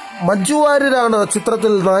 മഞ്ജു വാര്യരാണ്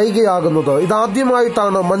ചിത്രത്തിൽ നായികയാകുന്നത്.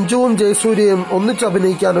 ഇതാദ്യമായിട്ടാണ് മഞ്ജുവും ജയസൂര്യയും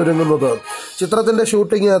ഒന്നിച്ചഭിനയിക്കാൻ ഒരുങ്ങുന്നത്. ചിത്രത്തിന്റെ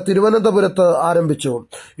ഷൂട്ടിംഗ് തിരുവനന്തപുരത്ത് ആരംഭിച്ചു.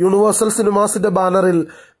 യൂണിവേഴ്സൽ സിനിമാസിന്റെ ബാനറിൽ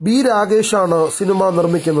B രാഗേഷാണ് സിനിമ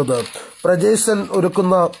നിർമ്മിക്കുന്നത്. പ്രജേശൻ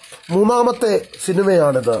ഒരുക്കുന്ന 3ാമത്തെ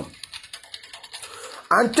സിനിമയാണിത്.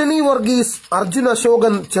 ആന്റണി വർഗീസ്, അർജുൻ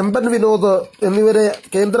അശോകൻ, ചെമ്പൻ വിനോദ് എന്നിവരെ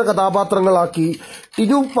കേന്ദ്ര കഥാപാത്രങ്ങളാക്കി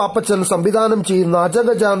ടിനു പാപ്പച്ചൻ സംവിധാനം ചെയ്യുന്ന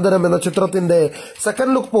അജഗജാന്തരം എന്ന ചിത്രത്തിന്റെ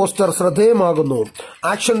സെക്കൻഡ് ലുക്ക് പോസ്റ്റർ ശ്രദ്ധേയമാകുന്നു.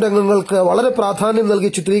 ആക്ഷൻ രംഗങ്ങൾക്ക് വളരെ പ്രാധാന്യം നൽകി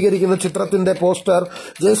ചിത്രീകരിക്കുന്ന ചിത്രത്തിന്റെ പോസ്റ്റർ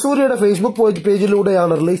ജയസൂര്യയുടെ ഫേസ്ബുക്ക്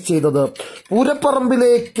പേജിലൂടെയാണ് റിലീസ് ചെയ്തത്.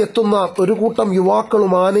 പൂരപ്പറമ്പിലേക്കെത്തുന്ന ഒരു കൂട്ടം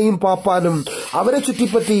യുവാക്കളും ആനയും പാപ്പാനും അവരെ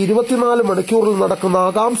ചുറ്റിപ്പറ്റി 24 മണിക്കൂറിൽ നടക്കുന്ന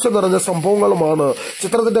ആകാംക്ഷ നിറഞ്ഞ സംഭവങ്ങളുമാണ്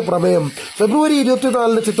ചിത്രത്തിന്റെ പ്രമേയം. ഫെബ്രുവരി 24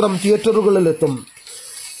 ചിത്രം തിയേറ്ററുകളിലെത്തും.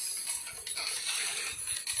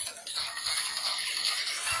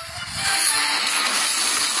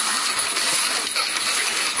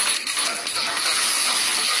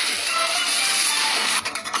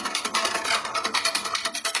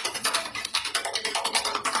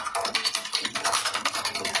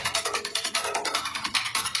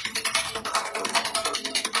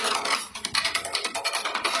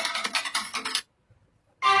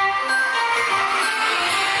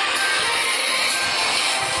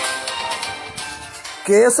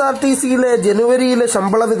 KSRTCയിലെ ജനുവരിയിലെ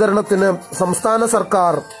ശമ്പള വിതരണത്തിന് സംസ്ഥാന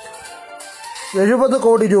സർക്കാർ 70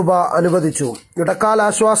 കോടി രൂപ അനുവദിച്ചു. ഇടക്കാല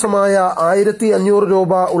ആശ്വാസമായ 1,500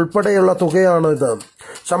 രൂപ ഉൾപ്പെടെയുള്ള തുകയാണ് ഇത്.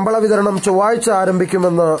 ശമ്പള വിതരണം ചൊവ്വാഴ്ച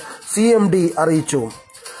ആരംഭിക്കുമെന്ന് CMD അറിയിച്ചു.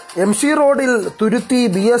 MC റോഡിൽ തുരുത്തി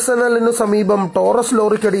BSNLന് സമീപം ടോറസ്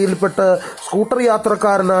ലോറിക്കടിയിൽപ്പെട്ട് സ്കൂട്ടർ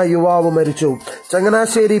യാത്രക്കാരനായ യുവാവ് മരിച്ചു.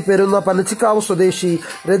 ചങ്ങനാശ്ശേരി പെരുന്ന പനച്ചിക്കാവ് സ്വദേശി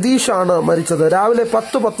രതീഷാണ് മരിച്ചത്. രാവിലെ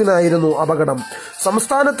 10:10 അപകടം.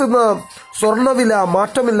 സംസ്ഥാനത്ത് നിന്ന് സ്വർണ്ണവില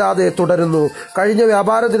മാറ്റമില്ലാതെ തുടരുന്നു. കഴിഞ്ഞ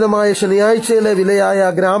വ്യാപാര ദിനമായ ശനിയാഴ്ചയിലെ വിലയായ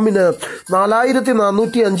ഗ്രാമിന്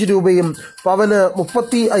 4405 രൂപയും പവന്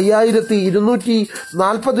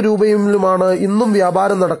 35,240 രൂപയിലുമാണ് ഇന്നും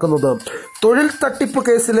വ്യാപാരം നടക്കുന്നത്. തൊഴിൽ തട്ടിപ്പ്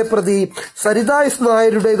കേസിലെ പ്രതി സരിത എസ്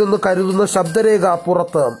നായരുടേതെന്ന് കരുതുന്ന ശബ്ദരേഖ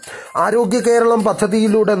പുറത്ത്. ആരോഗ്യ കേരളം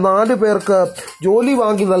പദ്ധതിയിലൂടെ 4 പേർക്ക് ജോലി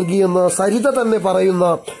വാങ്ങി നൽകിയെന്ന് സരിത തന്നെ പറയുന്ന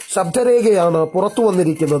ശബ്ദരേഖയാണ് പുറത്തു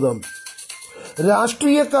വന്നിരിക്കുന്നത്.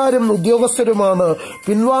 രാഷ്ട്രീയക്കാരും ഉദ്യോഗസ്ഥരുമാണ്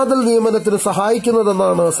പിൻവാതിൽ നിയമനത്തിന്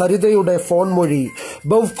സഹായിക്കുന്നതെന്നാണ് സരിതയുടെ ഫോൺ മൊഴി.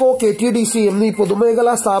 ബെവ്കോ, KTDC എന്നീ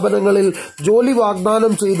പൊതുമേഖലാ സ്ഥാപനങ്ങളിൽ ജോലി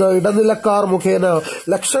വാഗ്ദാനം ചെയ്ത് ഇടനിലക്കാർ മുഖേന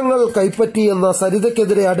ലക്ഷങ്ങൾ കൈപ്പറ്റിയെന്ന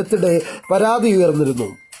സരിതയ്ക്കെതിരെ അടുത്തിടെ പരാതി ഉയർന്നിരുന്നു.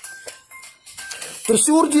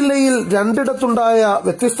 തൃശൂർ ജില്ലയിൽ 2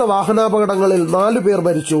 വ്യത്യസ്ത വാഹനാപകടങ്ങളിൽ 4 പേർ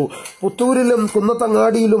മരിച്ചു. പുത്തൂരിലും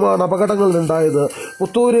കുന്നത്തങ്ങാടിയിലുമാണ് അപകടങ്ങൾ ഉണ്ടായത്.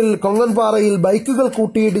 പുത്തൂരിൽ കൊങ്ങൻപാറയിൽ ബൈക്കുകൾ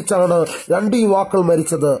കൂട്ടിയിടിച്ചാണ് 2 യുവാക്കൾ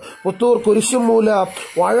മരിച്ചത്. പുത്തൂർ കുരിശുമൂല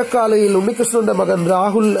വാഴക്കാലയിൽ ഉണ്ണികൃഷ്ണന്റെ മകൻ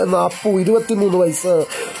രാഹുൽ എന്ന അപ്പു 23 വയസ്സ്,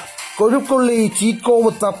 കൊഴുക്കൊള്ളി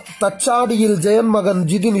ചീക്കോവ് തച്ചാടിയിൽ ജയൻ മകൻ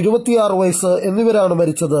ജിതിൻ 26 വയസ്സ് എന്നിവരാണ്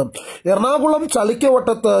മരിച്ചത്. എറണാകുളം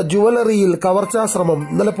ചളിക്കവട്ടത്ത് ജുവലറിയിൽ കവർച്ചാശ്രമം.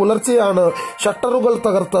 ഇന്നലെ പുലർച്ചെയാണ് ഷട്ടറുകൾ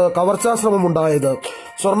തകർത്ത് കവർച്ചാശ്രമം ഉണ്ടായത്.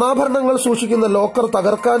 സ്വർണ്ണാഭരണങ്ങൾ സൂക്ഷിക്കുന്ന ലോക്കർ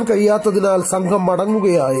തകർക്കാൻ കഴിയാത്തതിനാൽ സംഘം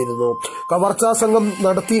മടങ്ങുകയായിരുന്നു. കവർച്ചാശ്രമം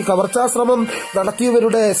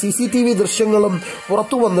നടത്തിയവരുടെ CCTV ദൃശ്യങ്ങളും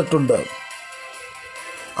പുറത്തു വന്നിട്ടുണ്ട്.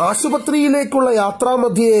 ആശുപത്രിയിലേക്കുള്ള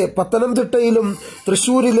യാത്രാമധ്യേ പത്തനംതിട്ടയിലും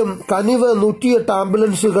തൃശൂരിലും കനിവ് 108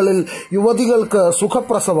 ആംബുലൻസുകളിൽ യുവതികൾക്ക്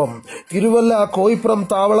സുഖപ്രസവം. തിരുവല്ല കോയിപ്രം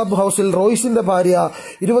താവളം ഹൌസിൽ റോയ്സിന്റെ ഭാര്യ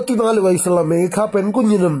 24 വയസ്സുള്ള മേഘ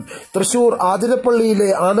പെൺകുഞ്ഞിനും, തൃശൂർ ആതിരപ്പള്ളിയിലെ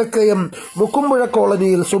ആനക്കയം മുക്കുമ്പുഴ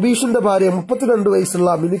കോളനിയിൽ സുബീഷിന്റെ ഭാര്യ 32 വയസ്സുള്ള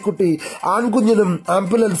മിനിക്കുട്ടി ആൺകുഞ്ഞിനും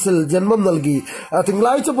ആംബുലൻസിൽ ജന്മം നൽകി.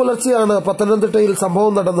 തിങ്കളാഴ്ച പുലർച്ചെയാണ് പത്തനംതിട്ടയിൽ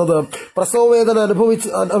സംഭവം നടന്നത്. പ്രസവവേദന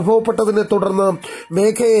അനുഭവപ്പെട്ടതിനെ തുടർന്ന്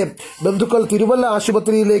മേഘയെ ബന്ധുക്കൾ തിരുവല്ല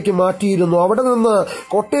ആശുപത്രിയിലേക്ക് മാറ്റിയിരുന്നു. അവിടെ നിന്ന്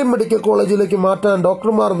കോട്ടയം മെഡിക്കൽ കോളേജിലേക്ക് മാറ്റാൻ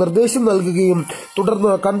ഡോക്ടർമാർ നിർദ്ദേശം നൽകുകയും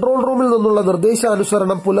തുടർന്ന് കൺട്രോൾ റൂമിൽ നിന്നുള്ള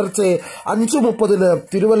നിർദ്ദേശാനുസരണം പുലർച്ചെ 5:30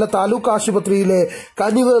 തിരുവല്ല താലൂക്ക് ആശുപത്രിയിലെ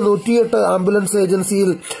കനിവ് 108 ആംബുലൻസ്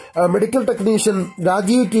ഏജൻസിയിൽ medical technician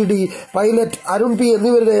Rajeev TD, pilot Arun P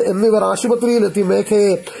എന്നിവർ ആശുപത്രിയിലെത്തി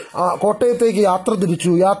മേഘയെ കോട്ടയത്തേക്ക് യാത്ര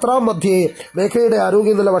തിരിച്ചു. യാത്രാമധ്യേ മേഘയുടെ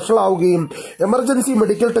ആരോഗ്യനില വഷളാവുകയും എമർജൻസി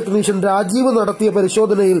മെഡിക്കൽ ടെക്നീഷ്യൻ രാജീവ് നടത്തിയ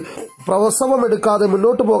പരിശോധനയിൽ പ്രസവമെടുക്കാതെ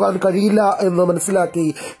മുന്നോട്ടു പോകാൻ കഴിയില്ല എന്ന് മനസ്സിലാക്കി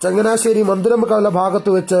ചങ്ങനാശ്ശേരി മന്ദിരംകല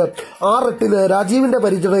ഭാഗത്ത് വെച്ച് 6:08 രാജീവിന്റെ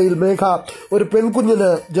പരിചരണയിൽ മേഘ ഒരു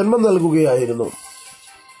പെൺകുഞ്ഞിന് ജന്മം നൽകുകയായിരുന്നു.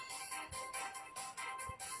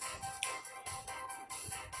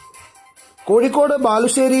 കോഴിക്കോട്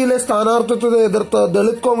ബാലുശ്ശേരിയിലെ സ്ഥാനാർത്ഥിത്വത്തെ എതിർത്ത്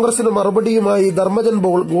ദളിത് കോൺഗ്രസിന് മറുപടിയുമായി ധർമ്മജൻ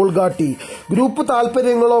ബോൾഗാട്ടി. ഗ്രൂപ്പ്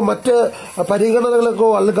താൽപര്യങ്ങളോ മറ്റ് പരിഗണനകൾക്കോ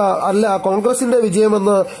അല്ല കോൺഗ്രസിന്റെ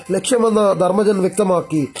വിജയമെന്ന് ലക്ഷ്യമെന്ന് ധർമ്മജൻ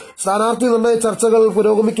വ്യക്തമാക്കി. സ്ഥാനാർത്ഥി നിർണയ ചർച്ചകൾ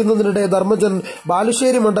പുരോഗമിക്കുന്നതിനിടെ ധർമ്മജൻ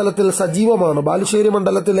ബാലുശ്ശേരി മണ്ഡലത്തിൽ സജീവമാണ്. ബാലുശ്ശേരി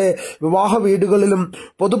മണ്ഡലത്തിലെ വിവാഹ വീടുകളിലും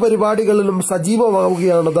പൊതുപരിപാടികളിലും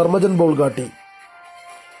സജീവമാവുകയാണ് Dharmajan Bolgatty.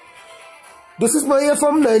 This is my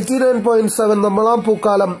FM 99.7. നമ്മളാം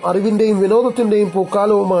പൂക്കാലം, അറിവിന്റെയും വിനോദത്തിന്റെയും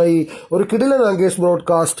പൂക്കാലവുമായി ഒരു കിടിലൻ ആംഗേഴ്സ്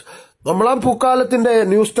ബ്രോഡ്കാസ്റ്റ്. നമ്മളാം പൂക്കാലത്തിന്റെ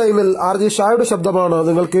ന്യൂസ് ടൈമിൽ RJ ഷായുടെ ശബ്ദമാണ്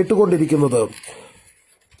നിങ്ങൾ കേട്ടുകൊണ്ടിരിക്കുന്നത്.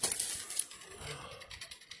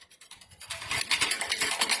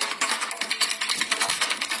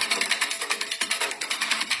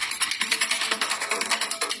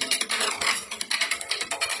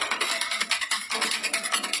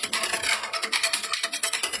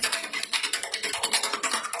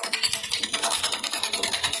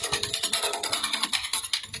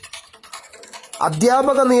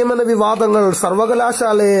 അധ്യാപക നിയമന വിവാദങ്ങൾ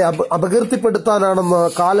സർവകലാശാലയെ അപകീർത്തിപ്പെടുത്താനാണെന്ന്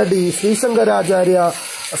കാലടി ശ്രീശങ്കരാചാര്യ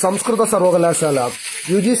സംസ്കൃത സർവകലാശാല.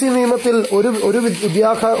 UGC നിയമത്തിൽ ഒരു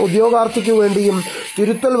ഉദ്യോഗാർത്ഥിക്കു വേണ്ടിയും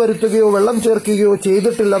തിരുത്തൽ വരുത്തുകയോ വെള്ളം ചേർക്കുകയോ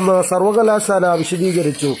ചെയ്തിട്ടില്ലെന്ന് സർവകലാശാല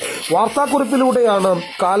വിശദീകരിച്ചു. വാർത്താക്കുറിപ്പിലൂടെയാണ്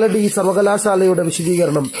കാലടി സർവകലാശാലയുടെ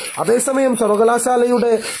വിശദീകരണം. അതേസമയം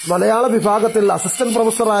സർവകലാശാലയുടെ മലയാള വിഭാഗത്തിൽ അസിസ്റ്റന്റ്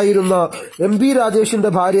പ്രൊഫസറായിരുന്ന MB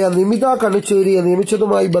രാജേഷിന്റെ ഭാര്യ നിമിത കണിച്ചേരിയെ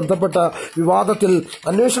നിയമിച്ചതുമായി ബന്ധപ്പെട്ട വിവാദത്തിൽ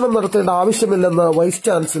അന്വേഷണം നടത്തേണ്ട ആവശ്യമില്ലെന്ന് വൈസ്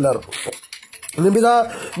ചാൻസലർ.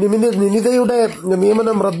 നിമിതയുടെ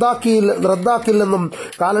നിയമനം റദ്ദാക്കില്ലെന്നും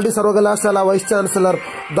കാലടി സർവകലാശാല വൈസ് ചാൻസലർ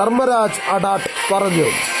ധർമ്മരാജ് അഡാട്ട് പറഞ്ഞു.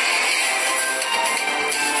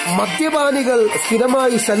 മദ്യപാനികൾ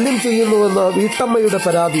സ്ഥിരമായി ശല്യം ചെയ്യുന്നുവെന്ന് വീട്ടമ്മയുടെ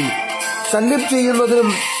പരാതി. ശല്യം ചെയ്യുന്നതിനും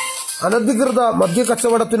അനധികൃത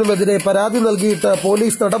മദ്യക്കച്ചവടത്തിനുമെതിരെ പരാതി നൽകിയിട്ട്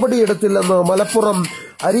പോലീസ് നടപടിയെടുത്തില്ലെന്ന് മലപ്പുറം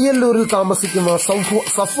അരിയല്ലൂരിൽ താമസിക്കുന്ന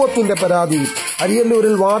സഫ്വത്തിന്റെ പരാതി.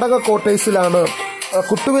 അരിയല്ലൂരിൽ വാടക ക്വാർട്ടേഴ്സിലാണ്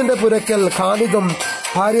കുട്ടുവിന്റെ പുരയ്ക്കൽ ഖാലിദും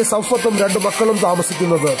ഭാര്യ സഫ്വത്തും 2 മക്കളും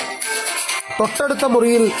താമസിക്കുന്നത്. തൊട്ടടുത്ത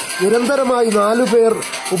മുറിയിൽ നിരന്തരമായി 4 പേർ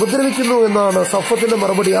ഉപദ്രവിക്കുന്നുവെന്നാണ് സഫ്വത്തിന്റെ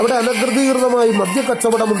മറുപടി. അവിടെ അനധികൃതമായി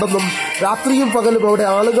മദ്യക്കച്ചവടമുണ്ടെന്നും രാത്രിയും പകലും അവിടെ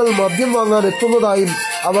ആളുകൾ മദ്യം വാങ്ങാൻ എത്തുന്നതായും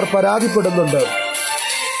അവർ പരാതിപ്പെടുന്നുണ്ട്.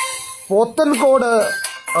 പോത്തൻകോട്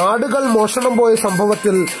ആടുകൾ മോഷണം പോയ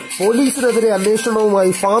സംഭവത്തിൽ പോലീസിനെതിരെ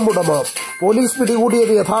അന്വേഷണവുമായി ഫാം ഉടമ. പോലീസ്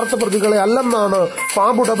പിടികൂടിയത് യഥാർത്ഥ പ്രതികളെ അല്ലെന്നാണ്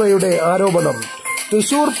ഫാം ഉടമയുടെ ആരോപണം.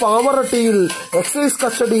 തൃശൂർ പാവറട്ടിയിൽ എക്സൈസ്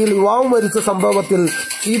കസ്റ്റഡിയിൽ യുവാവ് മരിച്ച സംഭവത്തിൽ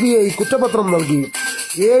CBI കുറ്റപത്രം നൽകി.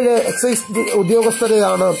 7 എക്സൈസ്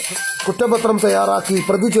ഉദ്യോഗസ്ഥരെയാണ് കുറ്റപത്രം തയ്യാറാക്കി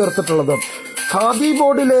പ്രതി ചേർത്തിട്ടുള്ളത്. ഖാദി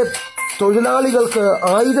ബോർഡിലെ തൊഴിലാളികൾക്ക്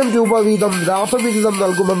 1000 രൂപ വീതം ലാഭവിഹിതം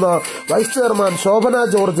നൽകുമെന്ന് വൈസ് ചെയർമാൻ ശോഭന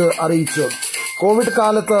ജോർജ് അറിയിച്ചു. കോവിഡ്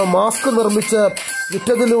കാലത്ത് മാസ്ക് നിർമ്മിച്ച്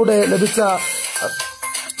വിറ്റതിലൂടെ ലഭിച്ച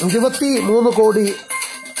 23 കോടി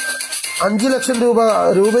 5 ലക്ഷം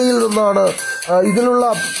രൂപയിൽ നിന്നാണ് ഇതിനുള്ള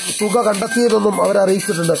തുക കണ്ടെത്തിയതെന്നും അവർ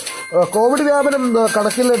അറിയിച്ചിട്ടുണ്ട്. കോവിഡ് വ്യാപനം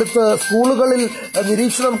കണക്കിലെടുത്ത് സ്കൂളുകളിൽ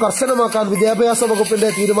നിരീക്ഷണം കർശനമാക്കാൻ വിദ്യാഭ്യാസ വകുപ്പിന്റെ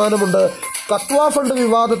തീരുമാനമുണ്ട്. കത്വ ഫണ്ട്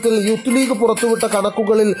വിവാദത്തിൽ യൂത്ത് ലീഗ് പുറത്തുവിട്ട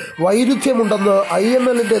കണക്കുകളിൽ വൈരുദ്ധ്യമുണ്ടെന്ന്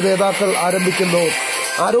IMLന്റെ നേതാക്കൾ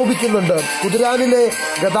ആരോപിക്കുന്നുണ്ട്. കുതിരാനിലെ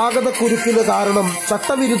ഗതാഗതക്കുരുക്കിന് കാരണം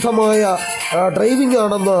ചട്ടവിരുദ്ധമായ ഡ്രൈവിംഗ്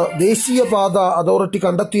ആണെന്ന് ദേശീയപാത അതോറിറ്റി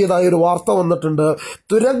കണ്ടെത്തിയതായി ഒരു വാർത്ത വന്നിട്ടുണ്ട്.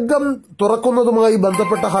 തുരങ്കം തുറക്കുന്നതുമായി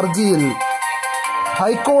ബന്ധപ്പെട്ട ഹർജിയിൽ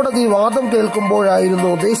ഹൈക്കോടതി വാദം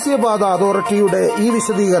കേൾക്കുമ്പോഴായിരുന്നു ദേശീയപാത അതോറിറ്റിയുടെ ഈ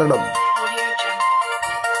വിശദീകരണം.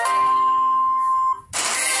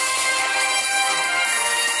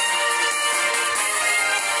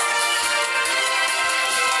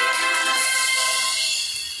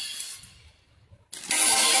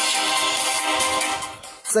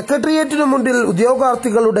 സെക്രട്ടേറിയറ്റിനു മുന്നിൽ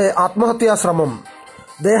ഉദ്യോഗാർത്ഥികളുടെ ആത്മഹത്യാശ്രമം.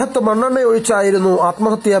 ദേഹത്ത് മണ്ണെണ്ണയൊഴിച്ചായിരുന്നു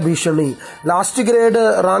ആത്മഹത്യാ ഭീഷണി. ലാസ്റ്റ് ഗ്രേഡ്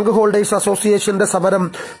റാങ്ക് ഹോൾഡേഴ്സ് അസോസിയേഷന്റെ സമരം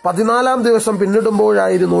 14ാം ദിവസം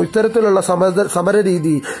പിന്നിടുമ്പോഴായിരുന്നു ഇത്തരത്തിലുള്ള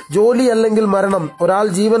സമരരീതി. ജോലി അല്ലെങ്കിൽ മരണം, ഒരാൾ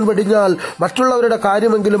ജീവൻ വെടിഞ്ഞാൽ മറ്റുള്ളവരുടെ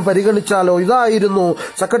കാര്യമെങ്കിലും പരിഗണിച്ചാലോ, ഇതായിരുന്നു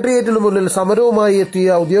സെക്രട്ടേറിയറ്റിനു മുന്നിൽ സമരവുമായി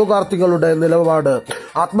എത്തിയ ഉദ്യോഗാർത്ഥികളുടെ നിലപാട്.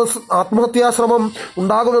 ആത്മഹത്യാശ്രമം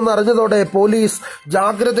ഉണ്ടാകുമെന്നറിഞ്ഞതോടെ പോലീസ്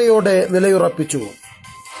ജാഗ്രതയോടെ നിലയുറപ്പിച്ചു.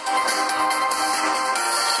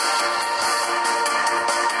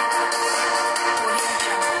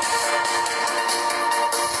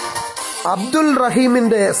 അബ്ദുൽ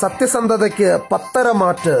റഹീമിന്റെ സത്യസന്ധതയ്ക്ക്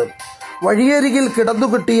പത്തരമാറ്റ്. വഴിയരികിൽ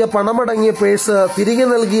കിടന്നുകിട്ടിയ പണമടങ്ങിയ പേഴ്സ് തിരികെ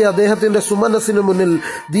നൽകിയ അദ്ദേഹത്തിന്റെ സുമനസ്സിനു മുന്നിൽ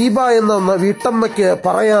ദീപ എന്ന വീട്ടമ്മയ്ക്ക്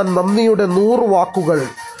പറയാൻ നന്ദിയുടെ 100 വാക്കുകൾ.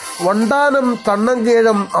 വണ്ടാനം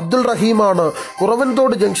കണ്ണങ്കേഴം അബ്ദുൽ റഹീമാണ്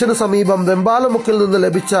കുറവൻതോട് ജംഗ്ഷന് സമീപം വെമ്പാലമുക്കിൽ നിന്ന്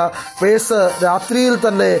ലഭിച്ച പേഴ്സ് രാത്രിയിൽ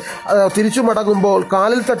തന്നെ തിരിച്ചു മടങ്ങുമ്പോൾ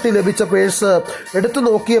കാലിൽ തട്ടി ലഭിച്ച പേഴ്സ് എടുത്തു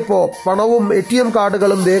നോക്കിയപ്പോൾ പണവും ATM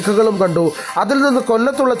കാർഡുകളും രേഖകളും കണ്ടു. അതിൽ നിന്ന്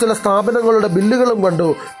കൊല്ലത്തുള്ള ചില സ്ഥാപനങ്ങളുടെ ബില്ലുകളും കണ്ടു.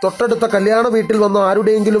 തൊട്ടടുത്ത കല്യാണ വീട്ടിൽ വന്ന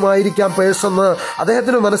ആരുടെയെങ്കിലും ആയിരിക്കാം പേഴ്സെന്ന്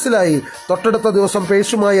അദ്ദേഹത്തിന് മനസ്സിലായി. തൊട്ടടുത്ത ദിവസം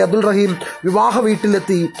പേഴ്സുമായി അബ്ദുൽ റഹീം വിവാഹ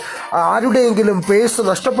വീട്ടിലെത്തി ആരുടെയെങ്കിലും പേഴ്സ്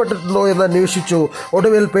നഷ്ടപ്പെട്ടിട്ടുണ്ടോ എന്ന് അന്വേഷിച്ചു.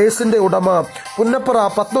 ഒടുവിൽ പേഴ്സിന്റെ ഉടമ പുന്നപ്പറ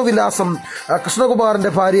പത്മവിലാസം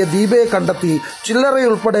കൃഷ്ണകുമാറിന്റെ ഭാര്യ ദീപയെ കണ്ടെത്തി.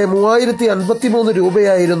 ചില്ലറയുൾപ്പെടെ 3053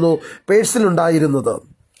 രൂപയായിരുന്നു പേഴ്സിലുണ്ടായിരുന്നത്.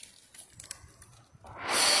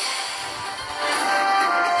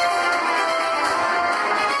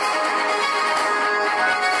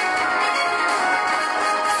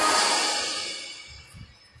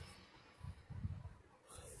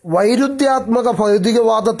 വൈരുദ്ധ്യാത്മക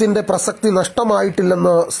ഭൗതികവാദത്തിന്റെ പ്രസക്തി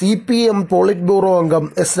നഷ്ടമായിട്ടില്ലെന്ന് CPM പോളിറ്റ് ബ്യൂറോ അംഗം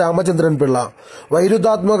S. രാമചന്ദ്രൻ പിള്ള.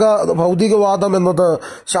 വൈരുദ്ധ്യാത്മക ഭൗതികവാദം എന്നത്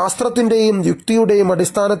ശാസ്ത്രത്തിന്റെയും യുക്തിയുടെയും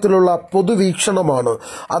അടിസ്ഥാനത്തിലുള്ള പൊതുവീക്ഷണമാണ്.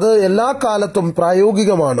 അത് എല്ലാ കാലത്തും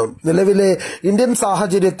പ്രായോഗികമാണ്. നിലവിലെ ഇന്ത്യൻ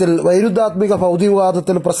സാഹചര്യത്തിൽ വൈരുദ്ധ്യാത്മിക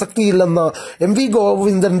ഭൗതികവാദത്തിന് പ്രസക്തിയില്ലെന്ന MV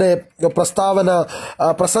ഗോവിന്ദന്റെ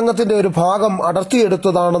പ്രസംഗത്തിന്റെ ഒരു ഭാഗം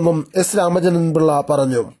അടർത്തിയെടുത്തതാണെന്നും S. രാമചന്ദ്രൻ പിള്ള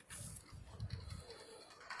പറഞ്ഞു.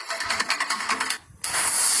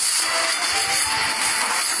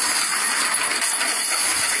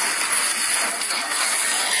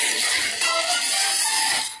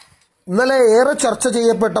 ഇന്നലെ ഏറെ ചർച്ച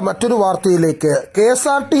ചെയ്യപ്പെട്ട മറ്റൊരു വാർത്തയിലേക്ക്.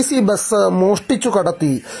 KSRTC ബസ് മോഷ്ടിച്ചു കടത്തി.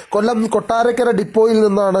 കൊല്ലം കൊട്ടാരക്കര ഡിപ്പോയിൽ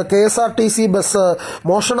നിന്നാണ് KSRTC ബസ്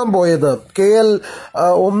മോഷണം പോയത്. KL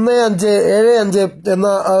 1575 എന്ന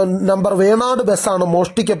നമ്പർ വേണാട് ബസ്സാണ്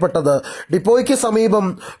മോഷ്ടിക്കപ്പെട്ടത്. ഡിപ്പോയ്ക്ക് സമീപം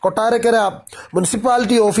കൊട്ടാരക്കര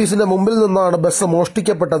മുനിസിപ്പാലിറ്റി ഓഫീസിന് മുമ്പിൽ നിന്നാണ് ബസ്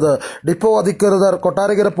മോഷ്ടിക്കപ്പെട്ടത്. ഡിപ്പോ അധികൃതർ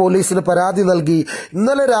കൊട്ടാരക്കര പോലീസിന് പരാതി നൽകി.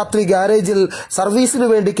 ഇന്നലെ രാത്രി ഗാരേജിൽ സർവീസിനു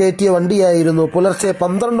വേണ്ടി കയറ്റിയ വണ്ടിയായിരുന്നു. പുലർച്ചെ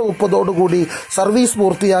 12:30 ലൈറ്റുകളോടുകൂടി സർവീസ്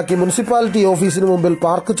പൂർത്തിയാക്കി മുനിസിപ്പാലിറ്റി ഓഫീസിന് മുമ്പിൽ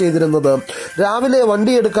പാർക്ക് ചെയ്തിരുന്നത്. രാവിലെ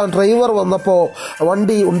വണ്ടിയെടുക്കാൻ ഡ്രൈവർ വന്നപ്പോൾ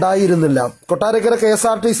വണ്ടി ഉണ്ടായിരുന്നില്ല. കൊട്ടാരക്കര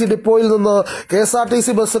KSRTC ഡിപ്പോയിൽ നിന്ന് KSRTC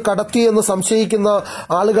ബസ് കടത്തിയെന്ന് സംശയിക്കുന്ന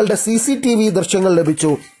ആളുകളുടെ CCTV ദൃശ്യങ്ങൾ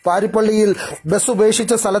ലഭിച്ചു. പാരിപ്പള്ളിയിൽ ബസ്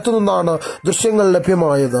ഉപേക്ഷിച്ച സ്ഥലത്തു നിന്നാണ് ദൃശ്യങ്ങൾ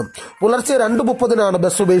ലഭ്യമായത്. പുലർച്ചെ 2:30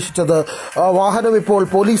 ബസ് ഉപേക്ഷിച്ചത്. വാഹനം ഇപ്പോൾ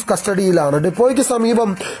പോലീസ് കസ്റ്റഡിയിലാണ്. ഡിപ്പോയ്ക്ക് സമീപം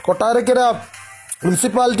കൊട്ടാരക്കര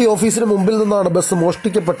മുനിസിപ്പാലിറ്റി ഓഫീസിന് മുമ്പിൽ നിന്നാണ് ബസ്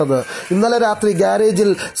മോഷ്ടിക്കപ്പെട്ടത്. ഇന്നലെ രാത്രി ഗാരേജിൽ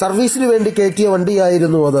സർവീസിന് വേണ്ടി കയറ്റിയ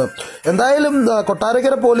വണ്ടിയായിരുന്നു അത്. എന്തായാലും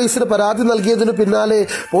കൊട്ടാരക്കര പോലീസിന് പരാതി നൽകിയതിനു പിന്നാലെ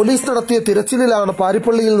പോലീസ് നടത്തിയ തിരച്ചിലിലാണ്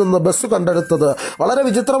പാരിപ്പള്ളിയിൽ നിന്ന് ബസ് കണ്ടെടുത്തത്. വളരെ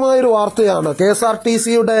വിചിത്രമായൊരു വാർത്തയാണ്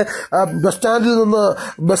KSRTCയുടെ ബസ് സ്റ്റാൻഡിൽ നിന്ന്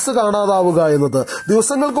ബസ് കാണാതാവുക എന്നത്.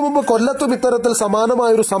 ദിവസങ്ങൾക്ക് മുമ്പ് കൊല്ലത്തും ഇത്തരത്തിൽ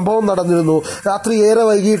സമാനമായൊരു സംഭവം നടന്നിരുന്നു. രാത്രി ഏറെ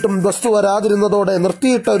വൈകിട്ടും ബസ് വരാതിരുന്നതോടെ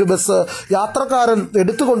നിർത്തിയിട്ട ഒരു ബസ് യാത്രക്കാരൻ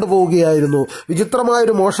എടുത്തുകൊണ്ടുപോവുകയായിരുന്നു.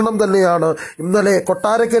 വിചിത്രമായൊരു മോഷണം തന്നെയാണ് ഇന്നലെ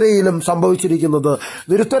കൊട്ടാരക്കരയിലും സംഭവിച്ചിരിക്കുന്നത്.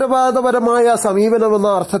 നിരുത്തരവാദപരമായ സമീപനമെന്ന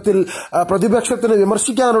അർത്ഥത്തിൽ പ്രതിപക്ഷത്തിന്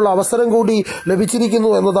വിമർശിക്കാനുള്ള അവസരം കൂടി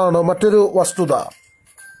ലഭിച്ചിരിക്കുന്നു എന്നതാണ് മറ്റൊരു വസ്തുത.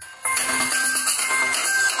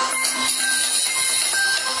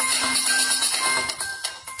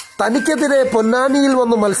 തനിക്കെതിരെ പൊന്നാനിയിൽ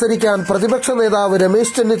വന്ന് മത്സരിക്കാൻ പ്രതിപക്ഷ നേതാവ്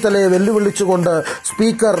രമേശ് ചെന്നിത്തലയെ വെല്ലുവിളിച്ചുകൊണ്ട്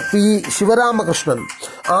സ്പീക്കർ P. ശിവരാമകൃഷ്ണൻ.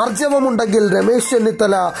 ആർജവമുണ്ടെങ്കിൽ രമേശ്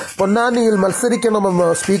ചെന്നിത്തല പൊന്നാനിയിൽ മത്സരിക്കണമെന്ന്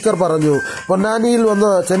സ്പീക്കർ പറഞ്ഞു. പൊന്നാനിയിൽ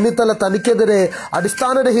വന്ന് ചെന്നിത്തല തനിക്കെതിരെ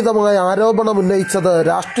അടിസ്ഥാനരഹിതമായ ആരോപണം ഉന്നയിച്ചത്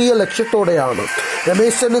രാഷ്ട്രീയ ലക്ഷ്യത്തോടെയാണ്.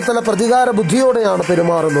 രമേശ് ചെന്നിത്തല പ്രതികാര ബുദ്ധിയോടെയാണ്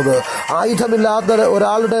പെരുമാറുന്നത്. ആയുധമില്ലാത്ത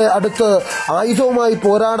ഒരാളുടെ അടുത്ത് ആയുധവുമായി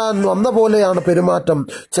പോരാടാൻ വന്ന പോലെയാണ് പെരുമാറ്റം.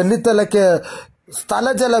 ചെന്നിത്തലയ്ക്ക്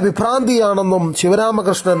സ്ഥലജല വിഭ്രാന്തിയാണെന്നും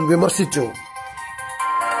ശിവരാമകൃഷ്ണൻ വിമർശിച്ചു.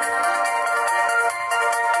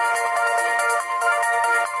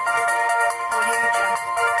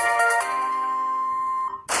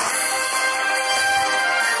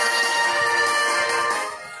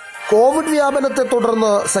 കോവിഡ് വ്യാപനത്തെ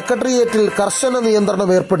തുടർന്ന് സെക്രട്ടേറിയറ്റിൽ കർശന നിയന്ത്രണം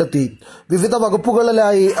ഏർപ്പെടുത്തി. വിവിധ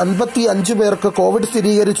വകുപ്പുകളിലായി 55 പേർക്ക് കോവിഡ്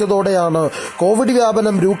സ്ഥിരീകരിച്ചതോടെയാണ് കോവിഡ്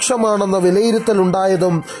വ്യാപനം രൂക്ഷമാണെന്ന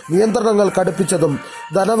വിലയിരുത്തലുണ്ടായതും നിയന്ത്രണങ്ങൾ കടുപ്പിച്ചതും.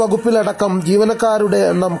 ധനവകുപ്പിലടക്കം ജീവനക്കാരുടെ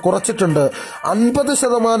എണ്ണം കുറച്ചിട്ടുണ്ട്.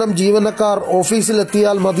 50% ജീവനക്കാർ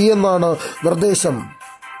ഓഫീസിലെത്തിയാൽ മതിയെന്നാണ് നിർദ്ദേശം.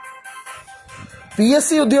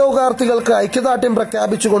 PSC ഉദ്യോഗാർത്ഥികൾക്ക് ഐക്യദാർഢ്യം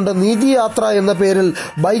പ്രഖ്യാപിച്ചുകൊണ്ട് നീതിയാത്ര എന്ന പേരിൽ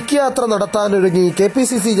ബൈക്ക് യാത്ര നടത്താനൊരുങ്ങി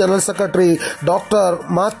KPCC general secretary doctor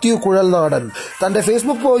Mathew Kuzhalnadan. തന്റെ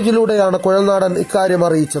ഫേസ്ബുക്ക് പേജിലൂടെയാണ് കുഴൽനാടൻ ഇക്കാര്യം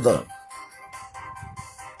അറിയിച്ചത്.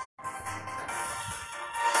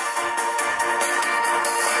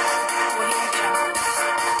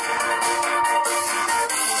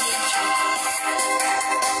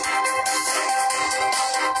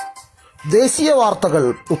 ദേശീയ വാർത്തകൾ.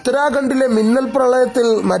 ഉത്തരാഖണ്ഡിലെ മിന്നൽ പ്രളയത്തിൽ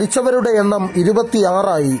മരിച്ചവരുടെ എണ്ണം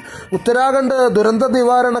 26ആയി. ഉത്തരാഖണ്ഡ് ദുരന്ത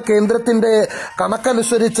നിവാരണ കേന്ദ്രത്തിന്റെ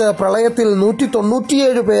കണക്കനുസരിച്ച് പ്രളയത്തിൽ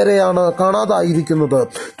 197 പേരെയാണ് കാണാതായിരിക്കുന്നത്.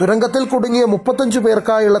 തുരങ്കത്തിൽ കുടുങ്ങിയ 35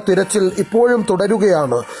 പേർക്കായുള്ള തിരച്ചിൽ ഇപ്പോഴും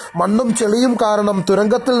തുടരുകയാണ്. മണ്ണും ചെളിയും കാരണം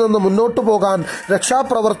തുരങ്കത്തിൽ നിന്ന് മുന്നോട്ടു പോകാൻ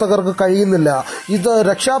രക്ഷാപ്രവർത്തകർക്ക് കഴിയുന്നില്ല. ഇത്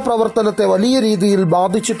രക്ഷാപ്രവർത്തനത്തെ വലിയ രീതിയിൽ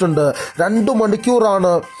ബാധിച്ചിട്ടുണ്ട്. 2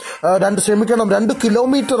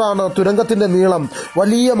 കിലോമീറ്ററാണ് തുരങ്കത്തിന്റെ നീളം.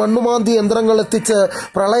 വലിയ മണ്ണുമാന്തി യന്ത്രങ്ങൾ എത്തിച്ച്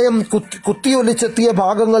പ്രളയം കുത്തിയൊലിച്ചെത്തിയ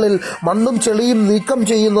ഭാഗങ്ങളിൽ മണ്ണും ചെളിയും നീക്കം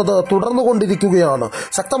ചെയ്യുന്നത് തുടർന്നുകൊണ്ടിരിക്കുകയാണ്.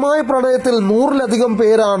 ശക്തമായ പ്രളയത്തിൽ 100-ലധികം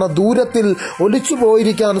പേരാണ് ദൂരത്തിൽ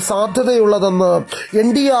ഒലിച്ചുപോയിരിക്കാൻ സാധ്യതയുള്ളതെന്ന്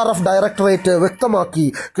NDRF ഡയറക്ടറേറ്റ് വ്യക്തമാക്കി.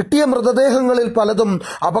 കിട്ടിയ മൃതദേഹങ്ങളിൽ പലതും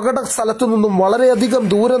അപകട സ്ഥലത്തു നിന്നും വളരെയധികം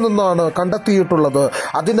ദൂരെ നിന്നാണ് കണ്ടെത്തിയിട്ടുള്ളത്.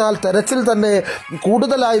 അതിനാൽ തെരച്ചിൽ തന്നെ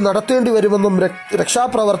കൂടുതലായി നടത്തേണ്ടി വരുമെന്നും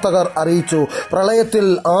രക്ഷാപ്രവർത്തകർ അറിയിച്ചു. പ്രളയത്തിൽ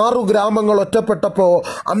 6 ഗ്രാമങ്ങൾ ഒറ്റപ്പെട്ടപ്പോൾ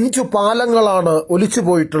 5 പാലങ്ങളാണ്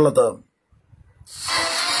ഒലിച്ചുപോയിട്ടുള്ളത്.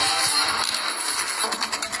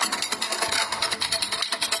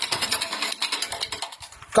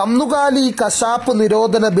 കന്നുകാലി കശാപ്പ്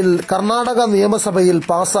നിരോധന ബിൽ കർണാടക നിയമസഭയിൽ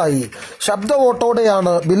പാസായി. ശബ്ദ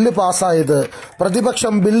വോട്ടോടെയാണ് ബില്ല് പാസായത്.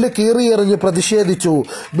 പ്രതിപക്ഷം ബില്ല് കീറിയെറിഞ്ഞ് പ്രതിഷേധിച്ചു.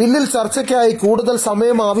 ബില്ലിൽ ചർച്ചയ്ക്കായി കൂടുതൽ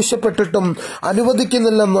സമയം ആവശ്യപ്പെട്ടിട്ടും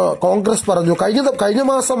അനുവദിക്കുന്നില്ലെന്ന് കോൺഗ്രസ് പറഞ്ഞു. കഴിഞ്ഞ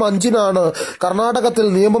മാസം 5-നാണ് കർണാടകത്തിൽ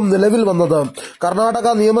നിയമം നിലവിൽ വന്നത്. കർണാടക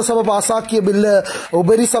നിയമസഭ പാസാക്കിയ ബില്ല്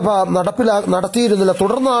ഉപരിസഭ നടത്തിയിരുന്നില്ല.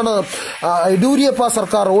 തുടർന്നാണ് യെഡ്യൂരപ്പ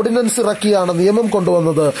സർക്കാർ ഓർഡിനൻസ് ഇറക്കിയാണ് നിയമം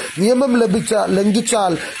കൊണ്ടുവന്നത്. നിയമം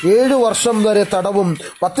ലംഘിച്ചാൽ 7 വർഷം വരെ തടവും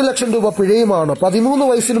 10 ലക്ഷം രൂപ പിഴയുമാണ്. 13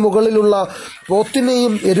 വയസ്സിന് മുകളിലുള്ള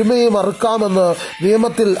പോത്തിനെയും എരുമയും അറുക്കാമെന്ന്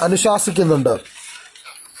നിയമത്തിൽ അനുശാസിക്കുന്നുണ്ട്.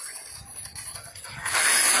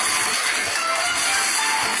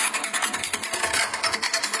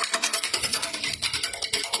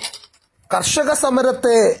 കർഷക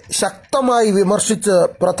സമരത്തെ ശക്തമായി വിമർശിച്ച്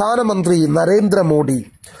പ്രധാനമന്ത്രി നരേന്ദ്രമോദി.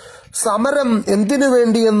 സമരം എന്തിനു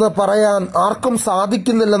വേണ്ടിയെന്ന് പറയാൻ ആർക്കും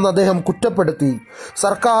സാധിക്കുന്നില്ലെന്ന് അദ്ദേഹം കുറ്റപ്പെടുത്തി.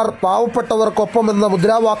 സർക്കാർ പാവപ്പെട്ടവർക്കൊപ്പമെന്ന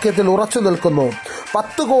മുദ്രാവാക്യത്തിൽ ഉറച്ചു നിൽക്കുന്നു.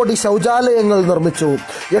 10 കോടി ശൗചാലയങ്ങൾ നിർമ്മിച്ചു,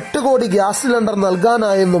 8 കോടി ഗ്യാസ് സിലിണ്ടർ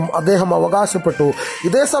നൽകാനായെന്നും അദ്ദേഹം അവകാശപ്പെട്ടു.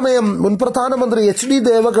 ഇതേസമയം മുൻ പ്രധാനമന്ത്രി HD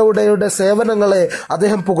ദേവഗൌഡയുടെ സേവനങ്ങളെ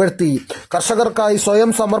അദ്ദേഹം പുകഴ്ത്തി. കർഷകർക്കായി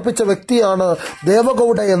സ്വയം സമർപ്പിച്ച വ്യക്തിയാണ്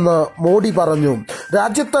ദേവഗൌഡയെന്ന് മോഡി പറഞ്ഞു.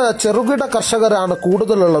 രാജ്യത്ത് ചെറുകിട കർഷകരാണ്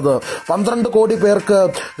കൂടുതലുള്ളത്. 12 കോടി പേർക്ക്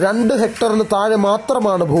 2 ഹെക്ടറിന് താഴെ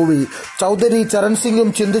മാത്രമാണ് ഭൂമി. ചൌധരി ചരൺ സിംഗും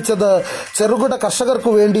ചിന്തിച്ചത് ചെറുകിട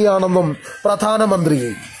കർഷകർക്ക് വേണ്ടിയാണെന്നും പ്രധാനമന്ത്രി.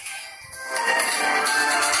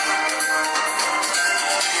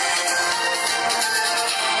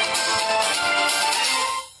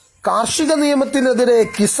 കാർഷിക നിയമത്തിനെതിരെ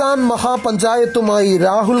കിസാൻ മഹാപഞ്ചായത്തുമായി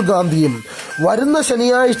രാഹുൽ ഗാന്ധിയും. വരുന്ന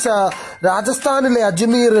ശനിയാഴ്ച രാജസ്ഥാനിലെ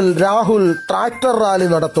അജ്മീറിൽ രാഹുൽ ട്രാക്ടർ റാലി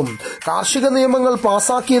നടത്തും. കാർഷിക നിയമങ്ങൾ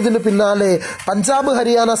പാസാക്കിയതിന് പിന്നാലെ പഞ്ചാബ്,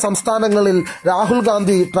 ഹരിയാന സംസ്ഥാനങ്ങളിൽ രാഹുൽ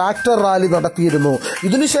ഗാന്ധി ട്രാക്ടർ റാലി നടത്തിയിരുന്നു.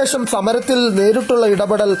 ഇതിനുശേഷം സമരത്തിൽ നേരിട്ടുള്ള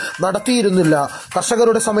ഇടപെടൽ നടത്തിയിരുന്നില്ല.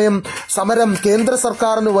 കർഷകരുടെ സമരം കേന്ദ്ര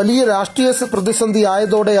സർക്കാരിന് വലിയ രാഷ്ട്രീയ പ്രതിസന്ധി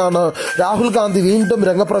ആയതോടെയാണ് രാഹുൽ ഗാന്ധി വീണ്ടും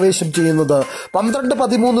രംഗപ്രവേശം ചെയ്യുന്നത്. 12,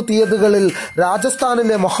 13 തീയതികളിൽ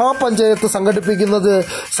രാജസ്ഥാനിലെ മഹാപഞ്ചായത്ത് സംഘടിപ്പിക്കുന്നത്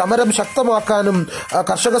സമരം ശക്തമാക്കാനും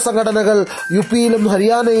കർഷക സംഘടനകൾ യുപിയിലും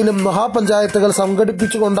ഹരിയാനയിലും മഹാപഞ്ചായത്തുകൾ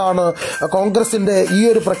സംഘടിപ്പിച്ചുകൊണ്ടാണ് കോൺഗ്രസിന്റെ ഈ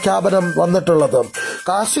ഒരു പ്രഖ്യാപനം വന്നിട്ടുള്ളത്.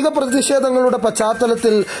 കാർഷിക പ്രതിഷേധങ്ങളുടെ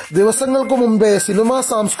പശ്ചാത്തലത്തിൽ ദിവസങ്ങൾക്ക് മുമ്പേ സിനിമാ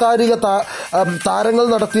സാംസ്കാരിക താരങ്ങൾ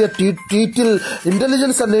നടത്തിയ ട്വീറ്റിൽ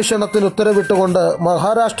ഇന്റലിജൻസ് അന്വേഷണത്തിന് ഉത്തരവിട്ടുകൊണ്ട്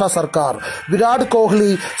മഹാരാഷ്ട്ര സർക്കാർ. വിരാട്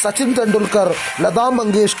കോഹ്ലി, സച്ചിൻ തെണ്ടുൽക്കർ, ലതാ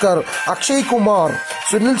മങ്കേഷ്കർ, അക്ഷയ് കുമാർ,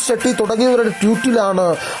 സുനിൽ ഷെട്ടി തുടങ്ങിയവരുടെ ട്വീറ്റിലാണ്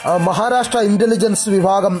മഹാരാഷ്ട്ര ഇന്റലിജൻസ്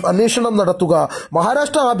വിഭാഗം അന്വേഷണം നടത്തുക.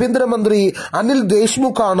 മഹാരാഷ്ട്ര ആഭ്യന്തരമന്ത്രി അനിൽ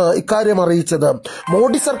ദേശ്മുഖാണ് ഇക്കാര്യം അറിയിച്ചത്.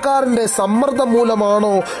 മോഡി സർക്കാരിന്റെ സമ്മർദ്ദം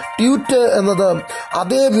മൂലമാണോ ട്വീറ്റ് എന്നത്,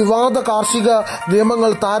 അതേ വിവാദ കാർഷിക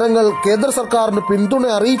നിയമങ്ങൾ താരങ്ങൾ കേന്ദ്ര സർക്കാരിന് പിന്തുണ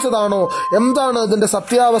അറിയിച്ചതാണോ, എന്താണ് ഇതിന്റെ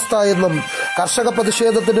സത്യാവസ്ഥ എന്നും കർഷക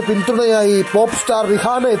പ്രതിഷേധത്തിന് പിന്തുണയായി പോപ്പ് സ്റ്റാർ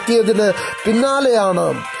റിഹാന എത്തിയതിന് പിന്നാലെയാണ്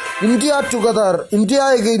India together, India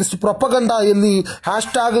against propaganda എന്നീ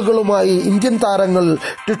ഹാഷ്ടാഗുകളുമായി ഇന്ത്യൻ താരങ്ങൾ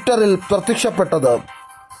ട്വിറ്ററിൽ പ്രത്യക്ഷപ്പെട്ടത്.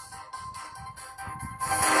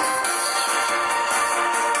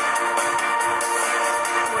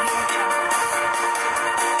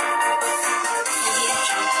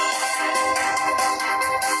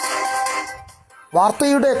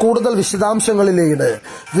 വാർത്തയുടെ കൂടുതൽ വിശദാംശങ്ങളിലേക്ക്.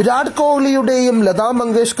 വിരാട് കോഹ്ലിയുടെയും ലതാ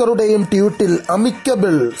മങ്കേഷ്കറുടെയും ട്വീറ്റിൽ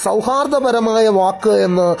അമിക്കബിൾ, സൗഹാർദ്ദപരമായ വാക്ക്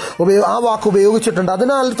എന്ന് ആ വാക്ക് ഉപയോഗിച്ചിട്ടുണ്ട്.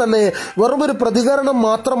 അതിനാൽ തന്നെ വെറുമൊരു പ്രതികരണം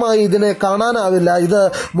മാത്രമായി ഇതിനെ കാണാനാവില്ല. ഇത്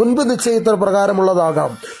മുൻപ് നിശ്ചയിച്ച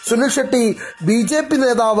പ്രകാരമുള്ളതാകാം. സുനിൽ ഷെട്ടി, BJP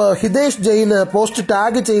നേതാവ് ഹിതേഷ് ജെയിന് പോസ്റ്റ്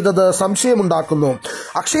ടാഗ് ചെയ്തത് സംശയമുണ്ടാക്കുന്നു.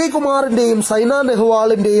 അക്ഷയ് കുമാറിന്റെയും സൈന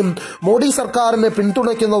നെഹ്വാളിന്റെയും മോഡി സർക്കാരിനെ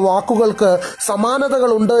പിന്തുണയ്ക്കുന്ന വാക്കുകൾക്ക്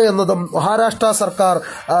സമാനതകളുണ്ട് എന്നതും മഹാരാഷ്ട്ര സർക്കാർ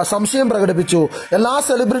സംശയം പ്രകടിപ്പിച്ചു. എല്ലാ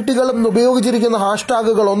സെലിബ്രിറ്റികളും ഉപയോഗിച്ചിരിക്കുന്ന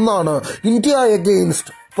ഹാഷ്ടാഗുകൾ ഒന്നാണ്, ഇന്ത്യ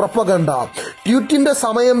എഗെയിൻസ്റ്റ് പ്രൊപ്പഗണ്ട. ട്വീറ്റിന്റെ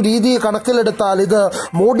സമയം, രീതി കണക്കിലെടുത്താൽ ഇത്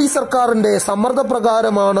മോഡി സർക്കാരിന്റെ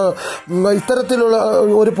സമ്മർദ്ദപ്രകാരമാണ് ഇത്തരത്തിലുള്ള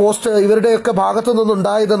ഒരു പോസ്റ്റ് ഇവരുടെയൊക്കെ ഭാഗത്തു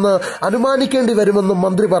നിന്നുണ്ടായതെന്ന് അനുമാനിക്കേണ്ടി വരുമെന്നും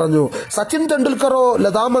മന്ത്രി പറഞ്ഞു. സച്ചിൻ തെണ്ടുൽക്കറോ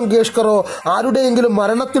ലതാ മങ്കേഷ്കറോ ആരുടെയെങ്കിലും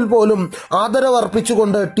മരണത്തിൽ പോലും ആദരവ്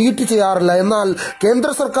അർപ്പിച്ചുകൊണ്ട് ട്വീറ്റ് ചെയ്യാറില്ല. എന്നാൽ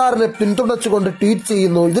കേന്ദ്ര സർക്കാരിനെ പിന്തുണച്ചുകൊണ്ട് ട്വീറ്റ്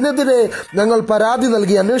ചെയ്യുന്നു. ഇതിനെതിരെ ഞങ്ങൾ പരാതി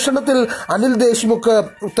നൽകി. അന്വേഷണത്തിൽ അനിൽ ദേശ്മുഖ്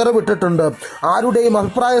ഉത്തരവിട്ടിട്ടുണ്ട്. ആരുടെയും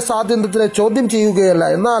അഭിപ്രായ സ്വാതന്ത്ര്യത്തെ ചോദ്യം ചെയ്യുകയല്ല.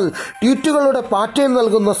 എന്നാൽ ട്വീറ്റുകളുടെ പാറ്റേൺ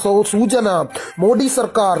നൽകുന്ന സൂചന മോഡി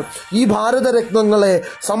സർക്കാർ ഈ ഭാരതരത്നങ്ങളെ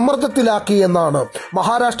സമ്മർദ്ദത്തിലാക്കി എന്നാണ്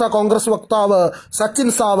മഹാരാഷ്ട്ര കോൺഗ്രസ് വക്താവ്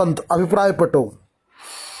സച്ചിൻ സാവന്ത് അഭിപ്രായപ്പെട്ടു.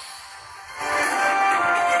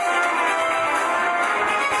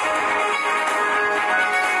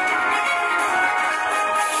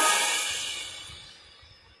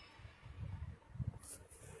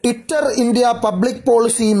 ട്വിറ്റർ ഇന്ത്യ പബ്ലിക്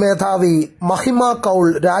പോളിസി മേധാവി മഹിമ കൗൾ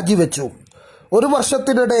രാജിവെച്ചു. ഒരു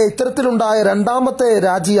വർഷത്തിനിടെ ഇത്തരത്തിലുണ്ടായ രണ്ടാമത്തെ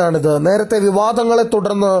രാജിയാണിത്. നേരത്തെ വിവാദങ്ങളെ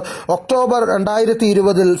തുടർന്ന് ഒക്ടോബർ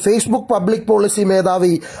 2020 ഫേസ്ബുക്ക് പബ്ലിക് പോളിസി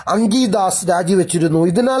മേധാവി അംഗീദാസ് രാജിവെച്ചിരുന്നു.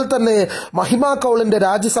 ഇതിനാൽ തന്നെ മഹിമ കൗളിന്റെ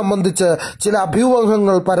രാജി സംബന്ധിച്ച് ചില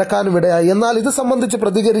അഭ്യൂഹങ്ങൾ പരക്കാനുമിടയായി. എന്നാൽ ഇത് സംബന്ധിച്ച്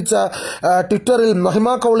പ്രതികരിച്ച ട്വിറ്ററിൽ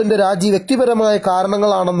മഹിമ കൗളിന്റെ രാജി വ്യക്തിപരമായ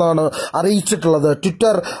കാരണങ്ങളാണെന്നാണ് അറിയിച്ചിട്ടുള്ളത്.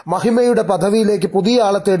 ട്വിറ്റർ മഹിമയുടെ പദവിയിലേക്ക് പുതിയ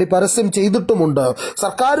ആളെ തേടി പരസ്യം ചെയ്തിട്ടുമുണ്ട്.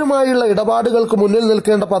 സർക്കാരുമായുള്ള ഇടപാടുകൾക്ക് മുന്നിൽ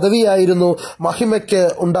നിൽക്കേണ്ട പദവിയായിരുന്നു മഹിമയ്ക്ക്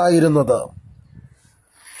ഉണ്ടായിരുന്നത്.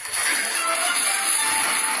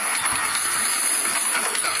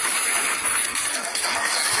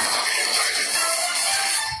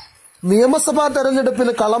 നിയമസഭാ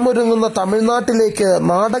തെരഞ്ഞെടുപ്പിന് കളമൊരുങ്ങുന്ന തമിഴ്നാട്ടിലേക്ക്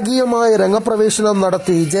നാടകീയമായ രംഗപ്രവേശനം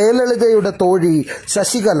നടത്തി ജയലളിതയുടെ തോഴി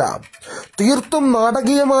ശശികല. തീർത്തും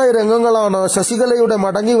നാടകീയമായ രംഗങ്ങളാണ് ശശികലയുടെ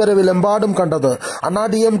മടങ്ങിവരവിലെമ്പാടും കണ്ടത്. അണ്ണാ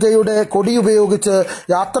DMKയുടെ കൊടി ഉപയോഗിച്ച്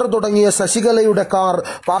യാത്ര തുടങ്ങിയ ശശികലയുടെ കാർ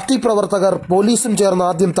പാർട്ടി പ്രവർത്തകർ പോലീസും ചേർന്ന്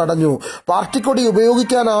ആദ്യം തടഞ്ഞു. പാർട്ടിക്കൊടി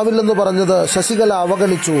ഉപയോഗിക്കാനാവില്ലെന്ന് പറഞ്ഞത് ശശികല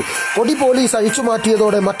അവഗണിച്ചു. കൊടി പോലീസ്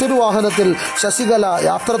അഴിച്ചുമാറ്റിയതോടെ മറ്റൊരു വാഹനത്തിൽ ശശികല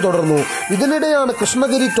യാത്ര തുടർന്നു. ഇതിനിടെയാണ്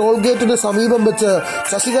കൃഷ്ണഗിരി ടോൾ ഗേറ്റിന് സമീപം വെച്ച്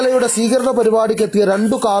ശശികലയുടെ സ്വീകരണ പരിപാടിക്കെത്തിയ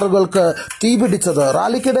 2 കാറുകൾക്ക് തീപിടിച്ചത്.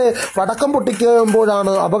 റാലിക്കിടെ പടക്കം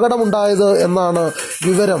പൊട്ടിക്കുമ്പോഴാണ് അപകടമുണ്ടായത് എന്നാണ്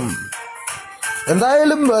വിവരം.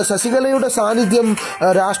 എന്തായാലും ശശികലയുടെ സാന്നിധ്യം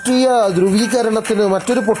രാഷ്ട്രീയ ധ്രുവീകരണത്തിന്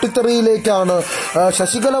മറ്റൊരു പൊട്ടിത്തെറിയിലേക്കാണ്.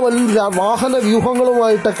 ശശികല വലിയ വാഹന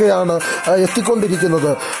വ്യൂഹങ്ങളുമായിട്ടൊക്കെയാണ്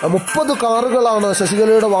എത്തിക്കൊണ്ടിരിക്കുന്നത്. 30 കാറുകളാണ്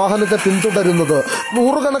ശശികലയുടെ വാഹനത്തെ പിന്തുടരുന്നത്.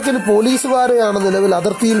 100 കണക്കിന് പോലീസുകാരെയാണ് നിലവിൽ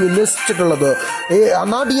അതിർത്തിയിൽ വിന്യസിച്ചിട്ടുള്ളത്.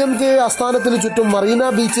 അണ്ണാ DMK ആസ്ഥാനത്തിന് ചുറ്റും മറീന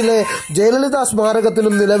ബീച്ചിലെ ജയലളിത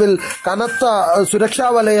സ്മാരകത്തിനും നിലവിൽ കനത്ത സുരക്ഷാ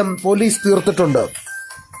വലയം പോലീസ് തീർത്തിട്ടുണ്ട്.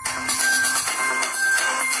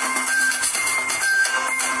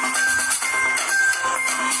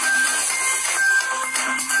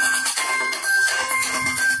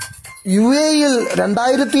 UAEയിൽ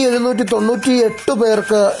 2798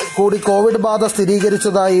 പേർക്ക് കൂടി കോവിഡ് ബാധ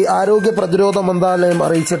സ്ഥിരീകരിച്ചതായി ആരോഗ്യ പ്രതിരോധ മന്ത്രാലയം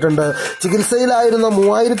അറിയിച്ചിട്ടുണ്ട്. ചികിത്സയിലായിരുന്ന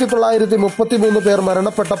 3933 പേർ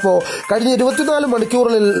മരണപ്പെട്ടപ്പോൾ കഴിഞ്ഞ 24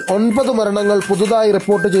 മണിക്കൂറിൽ 9 മരണങ്ങൾ പുതുതായി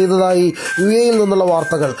റിപ്പോർട്ട് ചെയ്തതായി UAEയിൽ നിന്നുള്ള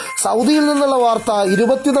വാർത്തകൾ. സൗദിയിൽ നിന്നുള്ള വാർത്ത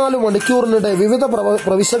 24 മണിക്കൂറിനിടെ വിവിധ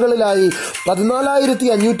പ്രവിശ്യകളിലായി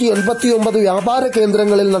 14,589 വ്യാപാര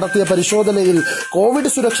കേന്ദ്രങ്ങളിൽ നടത്തിയ പരിശോധനയിൽ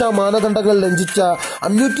കോവിഡ് സുരക്ഷാ മാനദണ്ഡങ്ങൾ ലംഘിച്ച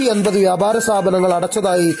 550 വ്യാപാര സ്ഥാപനങ്ങൾ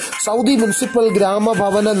അടച്ചതായി സൗദി മുനിസിപ്പൽ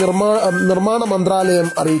ഗ്രാമഭവന നിർമ്മാണ മന്ത്രാലയം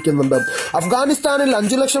അറിയിക്കുന്നുണ്ട്. അഫ്ഗാനിസ്ഥാനിൽ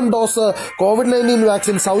 5 ലക്ഷം ഡോസ് COVID-19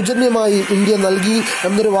 വാക്സിൻ സൗജന്യമായി ഇന്ത്യ നൽകി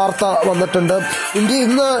എന്നൊരു വാർത്ത വന്നിട്ടുണ്ട്.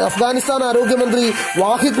 ഇന്ന് അഫ്ഗാനിസ്ഥാൻ ആരോഗ്യമന്ത്രി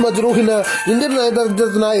വാഹിദ് മജ്റൂഹിന് ഇന്ത്യൻ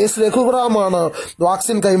നയതന്ത്രജ്ഞനായ S. രഘുറാമാണ്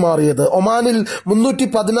വാക്സിൻ കൈമാറിയത്. ഒമാനിൽ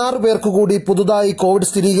 316 പേർക്ക് കൂടി പുതുതായി കോവിഡ്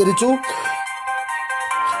സ്ഥിരീകരിച്ചു.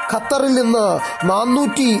 ഖത്തറിൽ നിന്ന്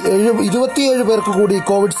 427 പേർക്ക് കൂടി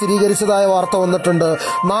കോവിഡ് സ്ഥിരീകരിച്ചതായ വാർത്ത വന്നിട്ടുണ്ട്.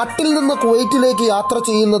 നാട്ടിൽ നിന്ന് കുവൈറ്റിലേക്ക് യാത്ര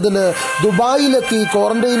ചെയ്യുന്നതിന് ദുബായിലെത്തി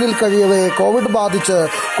ക്വാറന്റൈനിൽ കഴിയവേ കോവിഡ് ബാധിച്ച്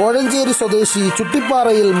കോഴഞ്ചേരി സ്വദേശി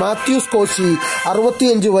ചുട്ടിപ്പാറയിൽ മാത്യൂസ് കോശി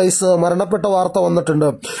 65 വയസ്സ് മരണപ്പെട്ട വാർത്ത വന്നിട്ടുണ്ട്.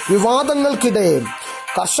 വിവാദങ്ങൾക്കിടെ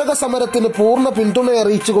കർഷക സമരത്തിന് പൂർണ്ണ പിന്തുണ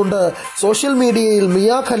അറിയിച്ചുകൊണ്ട് സോഷ്യൽ മീഡിയയിൽ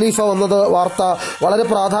മിയ ഖലീഫ വന്നത് വാർത്ത വളരെ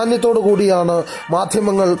പ്രാധാന്യത്തോടു കൂടിയാണ്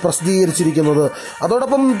മാധ്യമങ്ങൾ പ്രസിദ്ധീകരിച്ചിരിക്കുന്നത്.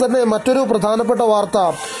 അതോടൊപ്പം തന്നെ മറ്റൊരു പ്രധാനപ്പെട്ട വാർത്ത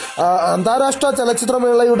അന്താരാഷ്ട്ര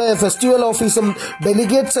ചലച്ചിത്രമേളയുടെ ഫെസ്റ്റിവൽ ഓഫീസും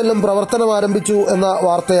ഡെലിഗേറ്റ് സെല്ലും പ്രവർത്തനം ആരംഭിച്ചു എന്ന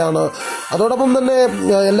വാർത്തയാണ്. അതോടൊപ്പം തന്നെ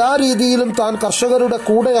എല്ലാ രീതിയിലും താൻ കർഷകരുടെ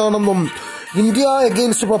കൂടെയാണെന്നും ഇന്ത്യ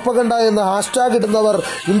എഗെയിൻസ്റ്റ് പ്രൊപ്പഗണ്ട എന്ന ഹാഷ്ടാഗ് ഇടുന്നവർ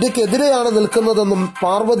ഇന്ത്യക്കെതിരെയാണ് നിൽക്കുന്നതെന്നും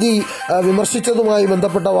പാർവതി വിമർശിച്ചതുമായി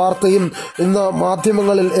ബന്ധപ്പെട്ട വാർത്തയും ഇന്ന്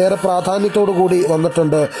മാധ്യമങ്ങളിൽ ഏറെ പ്രാധാന്യത്തോടു കൂടി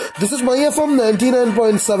വന്നിട്ടുണ്ട്. ദിസ് ഇസ് മൈ FM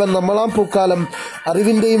 99.7 നമ്മളാം പൂക്കാലം.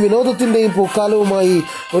 അറിവിന്റെയും വിനോദത്തിന്റെയും പൂക്കാലവുമായി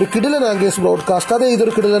ഒരു കിടിലൻ ആംഗേഴ്സ് ബ്രോഡ്കാസ്റ്റ്. അതെ,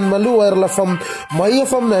 ഇതൊരു കിടിലൻ Mallu viral FM my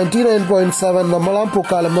FM 99.7 നമ്മളാം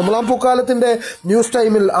Pookkaalam. നമ്മളാം പൂക്കാലത്തിന്റെ news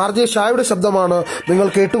ടൈമിൽ RJ ഷായുടെ ശബ്ദമാണ് നിങ്ങൾ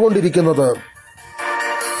കേട്ടുകൊണ്ടിരിക്കുന്നത്.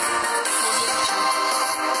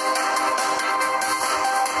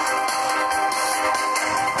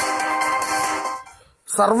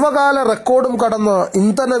 സർവകാല റെക്കോർഡും കടന്ന്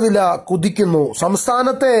ഇന്ധനവില കുതിക്കുന്നു.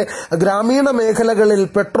 സംസ്ഥാനത്തെ ഗ്രാമീണ മേഖലകളിൽ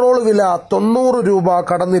പെട്രോൾ വില 90 രൂപ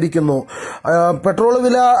കടന്നിരിക്കുന്നു. പെട്രോൾ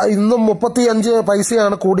വില ഇന്നും 35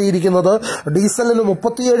 പൈസയാണ് കൂടിയിരിക്കുന്നത്. ഡീസലിന്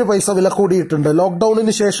 37 പൈസ വില കൂടിയിട്ടുണ്ട്.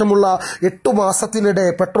 ലോക്ഡൌണിന് ശേഷമുള്ള 8 മാസത്തിനിടെ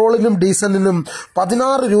പെട്രോളിനും ഡീസലിനും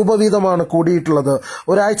 16 രൂപ വീതമാണ് കൂടിയിട്ടുള്ളത്.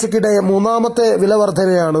 ഒരാഴ്ചക്കിടെ 3ാമത്തെ വില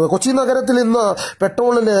വർധനയാണ്. കൊച്ചി നഗരത്തിൽ ഇന്ന്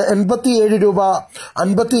പെട്രോളിന് 87 രൂപ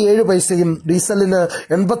 57 പൈസയും ഡീസലിന്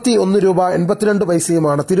 81 രൂപ 82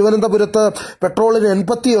 പൈസയുമാണ്. തിരുവനന്തപുരത്ത് പെട്രോളിന്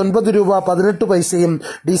 89 രൂപ 18 പൈസയും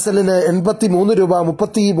ഡീസലിന് 83 രൂപ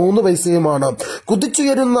 33 പൈസയുമാണ്.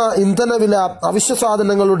 കുതിച്ചുയരുന്ന ഇന്ധനവില അവശ്യ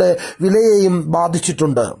സാധനങ്ങളുടെ വിലയെയും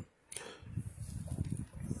ബാധിച്ചിട്ടുണ്ട്.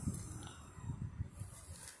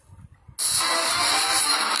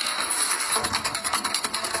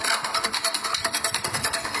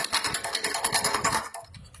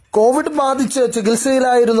 കോവിഡ് ബാധിച്ച്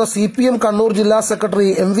ചികിത്സയിലായിരുന്ന CPM കണ്ണൂർ ജില്ലാ സെക്രട്ടറി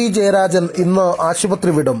MV ജയരാജൻ ഇന്ന്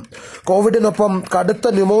ആശുപത്രി വിടും. കോവിഡിനൊപ്പം കടുത്ത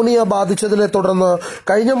ന്യൂമോണിയ ബാധിച്ചതിനെ തുടർന്ന്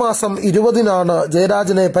കഴിഞ്ഞ മാസം 20-നാണ്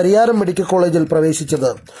ജയരാജനെ പരിയാരം മെഡിക്കൽ കോളേജിൽ പ്രവേശിച്ചത്.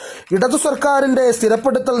 ഇടതു സർക്കാരിന്റെ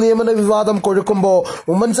സ്ഥിരപ്പെടുത്തൽ നിയമന വിവാദം കൊഴുക്കുമ്പോൾ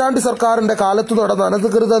ഉമ്മൻചാണ്ടി സർക്കാരിന്റെ കാലത്തു നടന്ന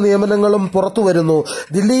അനധികൃത നിയമനങ്ങളും പുറത്തുവരുന്നു.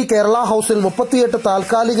 ദില്ലി കേരള ഹൌസിൽ 38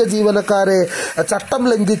 താൽക്കാലിക ജീവനക്കാരെ ചട്ടം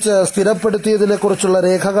ലംഘിച്ച് സ്ഥിരപ്പെടുത്തിയതിനെക്കുറിച്ചുള്ള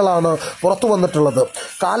രേഖകളാണ് പുറത്തുവന്നിട്ടുള്ളത്.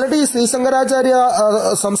 കാലടി ശ്രീശങ്കരാചാര്യ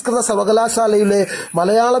സംസ്കൃത സർവകലാശാലയിലെ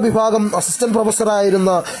മലയാള വിഭാഗം അസിസ്റ്റന്റ്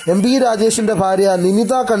പ്രൊഫസറായിരുന്ന എം ബി രാജേഷിന്റെ ഭാര്യ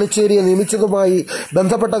നിനിത കണിച്ചേരിയെ നിയമിച്ചതുമായി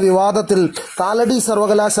ബന്ധപ്പെട്ട വിവാദത്തിൽ കാലടി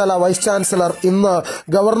സർവകലാശാല വൈസ് ചാൻസലർ ഇന്ന്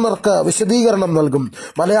ഗവർണർക്ക് വിശദീകരണം നൽകും.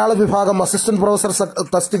 മലയാള വിഭാഗം അസിസ്റ്റന്റ് പ്രൊഫസർ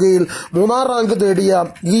തസ്തികയിൽ 3ാം റാങ്ക് നേടിയ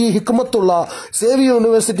ഈ ഹിക്മത്തുള്ള സേവ്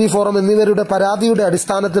യൂണിവേഴ്സിറ്റി ഫോറം എന്നിവരുടെ പരാതിയുടെ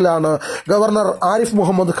അടിസ്ഥാനത്തിലാണ് governor Arif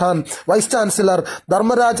Muhammad Khan vice chancellor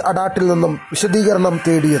Dharmaraj Adattil നിന്നും വിശദീകരണം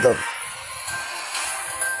തേടിയത്.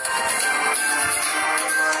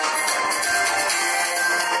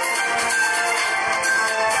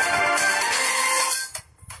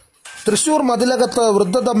 തൃശൂർ മതിലകത്ത്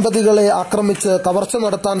വൃദ്ധ ദമ്പതികളെ ആക്രമിച്ച് കവർച്ച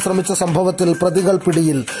നടത്താൻ ശ്രമിച്ച സംഭവത്തിൽ പ്രതികൾ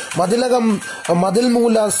പിടിയിൽ. മതിലകം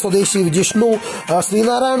മതിൽമൂല സ്വദേശി ജിഷ്ണു,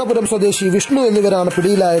 ശ്രീനാരായണപുരം സ്വദേശി വിഷ്ണു എന്നിവരാണ്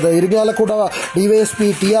പിടിയിലായത്. ഇരിങ്ങാലക്കുട ഡിവൈഎസ്പി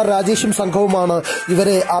ടി.ആർ. രാജേഷും സംഘവുമാണ്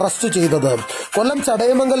ഇവരെ അറസ്റ്റ് ചെയ്തത്. കൊല്ലം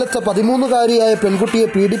ചടയമംഗലത്ത് 13-കാരിയായ പെൺകുട്ടിയെ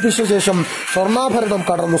പീഡിപ്പിച്ച ശേഷം സ്വർണ്ണാഭരണം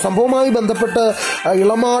കടന്നു. സംഭവവുമായി ബന്ധപ്പെട്ട്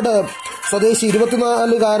ഇളമാട് സ്വദേശി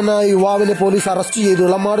 24-കാരനായ യുവാവിനെ പോലീസ് അറസ്റ്റ് ചെയ്തു.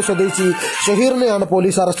 ഇളമാട് സ്വദേശി ഷഹീറിനെയാണ്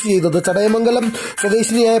പോലീസ് അറസ്റ്റ് ചെയ്തത്. ചടയമംഗലം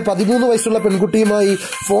സ്വദേശിനിയായ 13 വയസ്സുള്ള പെൺകുട്ടിയുമായി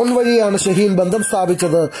ഫോൺ വഴിയാണ് ഷഹീൻ ബന്ധം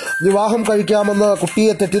സ്ഥാപിച്ചത്. വിവാഹം കഴിക്കാമെന്ന്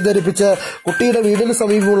കുട്ടിയെ തെറ്റിദ്ധരിപ്പിച്ച് കുട്ടിയുടെ വീടിന്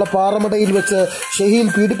സമീപമുള്ള പാറമടയിൽ വെച്ച് ഷഹീൻ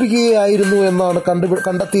പീഡിപ്പിക്കുകയായിരുന്നു എന്നാണ്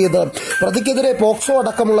കണ്ടെത്തിയത്. പ്രതിക്കെതിരെ പോക്സോ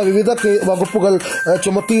അടക്കമുള്ള വിവിധ വകുപ്പുകൾ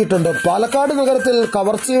ചുമത്തിയിട്ടുണ്ട്. പാലക്കാട് നഗരത്തിൽ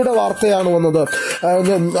കവർച്ചയുടെ വാർത്തയാണ് വന്നത്.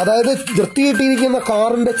 അതായത് നിർത്തിയിട്ടിരിക്കുന്ന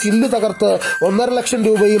കാറിന്റെ ചില്ല് തകർത്ത് 1.5 ലക്ഷം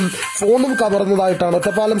രൂപയും ഫോണും കവർന്നതായിട്ടാണ്.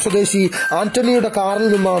 ഒറ്റപ്പാലം സ്വദേശി ആന്റണിയുടെ കാറിൽ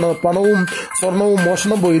നിന്നാണ് പണവും സ്വർണവും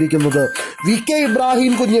മോഷണം പോയിരിക്കുന്നത്. VK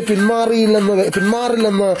ഇബ്രാഹിം കുഞ്ഞ്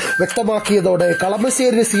പിന്മാറില്ലെന്ന് വ്യക്തമാക്കിയതോടെ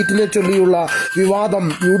കളമശ്ശേരി സീറ്റിനെ ചൊല്ലിയുള്ള വിവാദം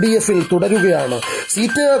UDF-ൽ തുടരുകയാണ്.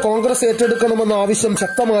 സീറ്റ് കോൺഗ്രസ് ഏറ്റെടുക്കണമെന്ന ആവശ്യം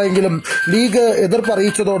ശക്തമായെങ്കിലും ലീഗ്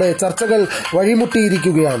എതിർപ്പറിയിച്ചതോടെ ചർച്ചകൾ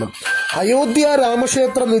വഴിമുട്ടിയിരിക്കുകയാണ്. അയോധ്യ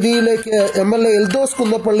രാമക്ഷേത്ര നിധിയിലേക്ക് MLA എൽദോസ്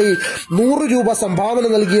കുന്നപ്പള്ളി 100 രൂപ സംഭാവന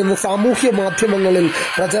നൽകിയെന്ന് സാമൂഹ്യ മാധ്യമങ്ങളിൽ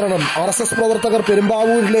പ്രചരണം. RSS പ്രവർത്തകർ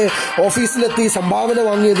പെരുമ്പാവൂരിലെ ഓഫീസിലെത്തി സംഭാവന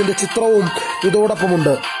വാങ്ങിയതിന്റെ ചിത്രവും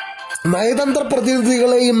ഇതോടൊപ്പമുണ്ട്. നയതന്ത്ര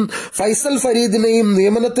പ്രതിനിധികളെയും ഫൈസൽ ഫരീദിനെയും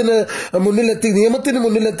നിയമത്തിന്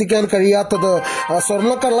മുന്നിലെത്തിക്കാൻ കഴിയാത്തത്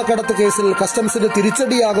സ്വർണ്ണക്കള്ളക്കടത്ത് കേസിൽ കസ്റ്റംസിന്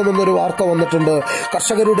തിരിച്ചടിയാകുമെന്നൊരു വാർത്ത വന്നിട്ടുണ്ട്.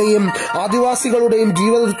 കർഷകരുടെയും ആദിവാസികളുടെയും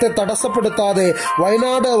ജീവിതത്തെ തടസ്സപ്പെടുത്താതെ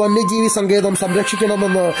വയനാട് വന്യജീവി സങ്കേതം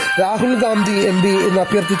സംരക്ഷിക്കണമെന്ന് രാഹുൽ ഗാന്ധി MP ഇന്ന്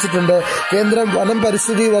അഭ്യർത്ഥിച്ചിട്ടുണ്ട്. കേന്ദ്ര വനം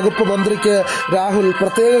പരിസ്ഥിതി വകുപ്പ് മന്ത്രിക്ക് രാഹുൽ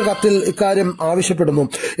പ്രത്യേക കത്തിൽ ഇക്കാര്യം ആവശ്യപ്പെടുന്നു.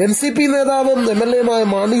 NCP നേതാവും MLA-യുമായ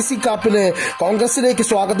മാണി സി കാപ്പിനെ കോൺഗ്രസിലേക്ക്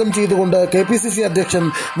സ്വാഗതം ചെയ്തുകൊണ്ട് KPCC അധ്യക്ഷൻ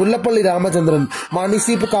മുല്ലപ്പള്ളി രാമചന്ദ്രൻ. മാണി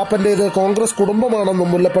സി കാപ്പന്റേത് കോൺഗ്രസ് കുടുംബമാണെന്നും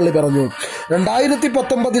മുല്ലപ്പള്ളി പറഞ്ഞു.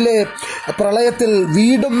 2019-ലെ പ്രളയത്തിൽ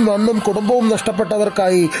വീടും മണ്ണും കുടുംബവും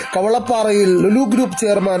നഷ്ടപ്പെട്ടവർക്കായി കവളപ്പാറയിൽ Lulu group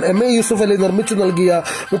chairman MA Yusuf Ali നിർമ്മിച്ചു നൽകിയ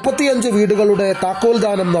 35 വീടുകളുടെ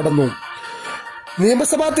താക്കോൽദാനം നടന്നു.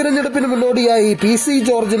 നിയമസഭാ തിരഞ്ഞെടുപ്പിന് മുന്നോടിയായി PC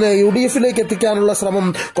ജോർജിനെ UDF-ലേക്ക് എത്തിക്കാനുള്ള ശ്രമം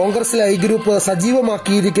കോൺഗ്രസിലെ I ഗ്രൂപ്പ്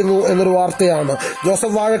സജീവമാക്കിയിരിക്കുന്നു എന്നൊരു വാർത്തയാണ്.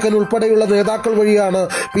 ജോസഫ് വാഴക്കൻ ഉൾപ്പെടെയുള്ള നേതാക്കൾ വഴിയാണ്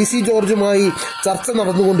PC ജോർജുമായി ചർച്ച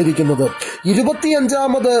നടന്നുകൊണ്ടിരിക്കുന്നത്.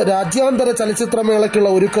 25ാമത് രാജ്യാന്തര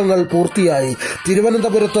ചലച്ചിത്രമേളയ്ക്കുള്ള ഒരുക്കങ്ങൾ പൂർത്തിയായി.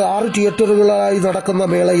 തിരുവനന്തപുരത്ത് 6 തിയേറ്ററുകളായി നടക്കുന്ന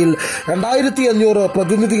മേളയിൽ 2500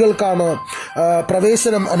 പ്രതിനിധികൾക്കാണ്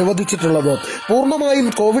പ്രവേശനം അനുവദിച്ചിട്ടുള്ളത്. പൂർണ്ണമായും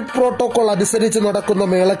കോവിഡ് പ്രോട്ടോകോൾ അനുസരിച്ച് നടക്കുന്ന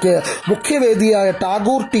മേളയ്ക്ക് മുഖ്യവേദിയായ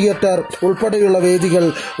ടാഗോർ തിയേറ്റർ ഉൾപ്പെടെയുള്ള വേദികൾ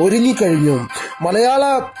ഒരുങ്ങിക്കഴിഞ്ഞു. മലയാള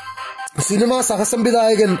സിനിമാ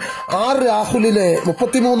സഹസംവിധായകൻ R. രാഹുലിനെ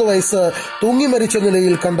 33 വയസ്സ് തൂങ്ങി മരിച്ച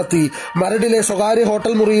നിലയിൽ കണ്ടെത്തി. മരടിലെ സ്വകാര്യ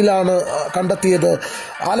ഹോട്ടൽ മുറിയിലാണ് കണ്ടെത്തിയത്.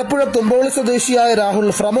 ആലപ്പുഴ തുമ്പോളി സ്വദേശിയായ രാഹുൽ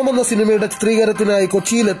ഭ്രമം എന്ന സിനിമയുടെ ചിത്രീകരണത്തിനായി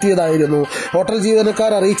കൊച്ചിയിലെത്തിയതായിരുന്നു. ഹോട്ടൽ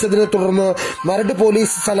ജീവനക്കാർ അറിയിച്ചതിനെ തുടർന്ന് മരട്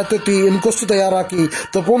പോലീസ് സ്ഥലത്തെത്തി ഇൻക്വസ്റ്റ് തയ്യാറാക്കി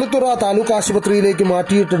തൃപ്പൂണിത്തുറ താലൂക്ക് ആശുപത്രിയിലേക്ക്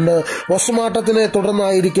മാറ്റിയിട്ടുണ്ട്. പോസ്റ്റ്മോർട്ടത്തിനെ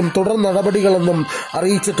തുടർന്നായിരിക്കും തുടർ നടപടികളെന്നും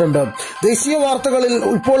അറിയിച്ചിട്ടുണ്ട്. ദേശീയ വാർത്തകളിൽ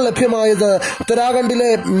ഇപ്പോൾ ലഭ്യമായത്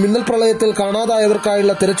ഉത്തരാഖണ്ഡിലെ മിന്നൽ പ്രളയത്തിൽ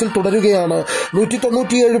കാണാതായവർക്കായുള്ള തെരച്ചിൽ തുടരുകയാണ്.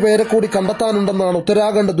 197 പേരെ കൂടി കണ്ടെത്താനുണ്ടെന്നാണ്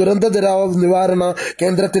ഉത്തരാഖണ്ഡ് ദുരന്ത നിവാരണ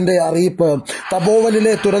കേന്ദ്രത്തിന്റെ അറിയിപ്പ്.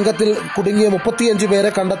 തപോവനിലെ തുരങ്കത്തിൽ കുടുങ്ങിയ 35 പേരെ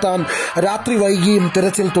കണ്ടെത്താൻ രാത്രി വൈകിയും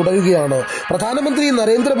തെരച്ചിൽ തുടരുകയാണ്. പ്രധാനമന്ത്രി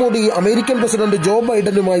നരേന്ദ്രമോദി അമേരിക്കൻ പ്രസിഡന്റ് ജോ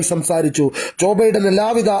ബൈഡനുമായി സംസാരിച്ചു. ജോ ബൈഡൻ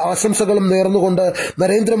എല്ലാവിധ ആശംസകളും നേർന്നുകൊണ്ട്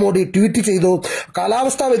നരേന്ദ്രമോദി ട്വീറ്റ് ചെയ്തു.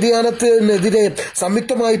 കാലാവസ്ഥാ വ്യതിയാനത്തിനെതിരെ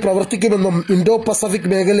സംയുക്തമായി പ്രവർത്തിക്കുമെന്നും ഇൻഡോ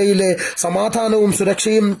പസഫിക് മേഖലയിലെ സമാധാനവും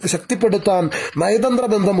സുരക്ഷയും ശക്തിപ്പെടുത്താൻ നയതന്ത്ര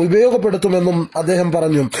ബന്ധം ഉപയോഗപ്പെടുത്തുമെന്നും അദ്ദേഹം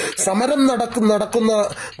പറഞ്ഞു. സമരം നടക്കുന്ന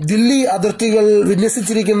ദില്ലി അതിർത്തികൾ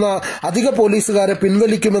വിന്യസിച്ചിരിക്കുന്ന അധിക പോലീസുകാരെ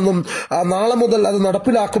പിൻവലിക്കുമെന്നും നാളെ മുതൽ അത്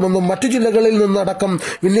നടപ്പിലാക്കുമെന്നും മറ്റു ജില്ലകളിൽ നിന്നടക്കം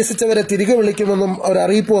വിന്യസിച്ചവരെ തിരികെ വിളിക്കുമെന്നും ഒരു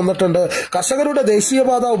അറിയിപ്പ് വന്നിട്ടുണ്ട്. കർഷകരുടെ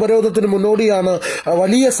ദേശീയപാത ഉപരോധത്തിന് മുന്നോടിയാണ്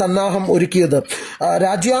വലിയ സന്നാഹം ഒരുക്കിയത്.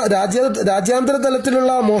 രാജ്യാന്തര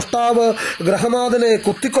തലത്തിലുള്ള മോഷ്ടാവ് ഗ്രഹനാഥനെ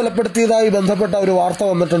കുത്തിക്കൊലപ്പെടുത്തിയതായി ബന്ധപ്പെട്ട ഒരു വാർത്ത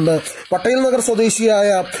വന്നിട്ടുണ്ട്. പട്ടേൽ നഗർ സ്വദേശിയായ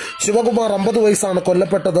ശിവകുമാർ 50 വയസ്സാണ്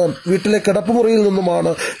കൊല്ലപ്പെട്ടത്. വീട്ടിലെ കിടപ്പുമുറിയിൽ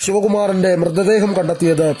നിന്നുമാണ് ശിവകുമാറിന്റെ മൃതദേഹം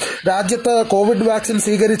കണ്ടെത്തിയത്. രാജ്യത്ത് കോവിഡ് വാക്സിൻ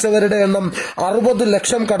സ്വീകരിച്ചവരുടെ എണ്ണം 60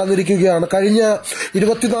 ലക്ഷം കടന്നിരിക്കുകയാണ്. കഴിഞ്ഞ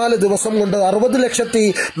 24 ദിവസം കൊണ്ട്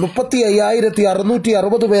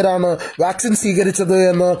 60,35,660 പേരാണ് വാക്സിൻ സ്വീകരിച്ചത്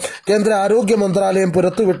എന്ന് കേന്ദ്ര ആരോഗ്യ മന്ത്രാലയം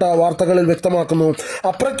പുറത്തുവിട്ട വാർത്തകളിൽ വ്യക്തമാക്കുന്നു.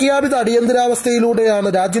 അപ്രഖ്യാപിത അടിയന്തരാവസ്ഥയിലൂടെയാണ്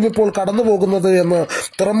രാജ്യം ഇപ്പോൾ കടന്നുപോകുന്നത് എന്ന്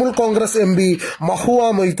തൃണമൂൽ കോൺഗ്രസ് MP മഹുവ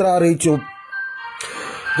മൊയ്ത്ര അറിയിച്ചു.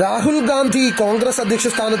 രാഹുൽ ഗാന്ധി കോൺഗ്രസ് അധ്യക്ഷ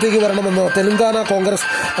സ്ഥാനത്തേക്ക് വരണമെന്ന് തെലങ്കാന കോൺഗ്രസ്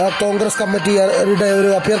കമ്മിറ്റിയുടെ ഒരു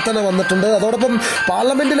അഭ്യർത്ഥന വന്നിട്ടുണ്ട്. അതോടൊപ്പം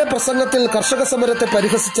പാർലമെന്റിലെ പ്രസംഗത്തിൽ കർഷക സമരത്തെ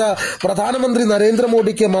പരിഹസിച്ച പ്രധാനമന്ത്രി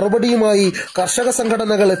നരേന്ദ്രമോദിക്ക് മറുപടിയുമായി കർഷക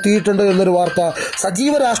സംഘടനകൾ എത്തിയിട്ടുണ്ട് എന്നൊരു വാർത്ത.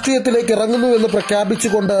 സജീവ രാഷ്ട്രീയത്തിലേക്ക് ഇറങ്ങുന്നു എന്ന്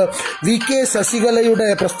പ്രഖ്യാപിച്ചുകൊണ്ട് VK ശശികലയുടെ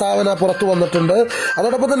പ്രസ്താവന പുറത്തു വന്നിട്ടുണ്ട്.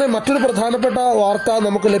 അതോടൊപ്പം തന്നെ മറ്റൊരു പ്രധാനപ്പെട്ട വാർത്ത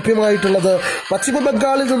നമുക്ക് ലഭ്യമായിട്ടുള്ളത് പശ്ചിമ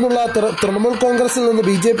ബംഗാളിൽ നിന്നുള്ള തൃണമൂൽ കോൺഗ്രസിൽ നിന്ന്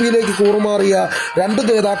BJPയിലേക്ക് കൂറുമാറിയ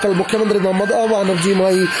 2 നേതാക്കൾ മുഖ്യമന്ത്രി മമതാ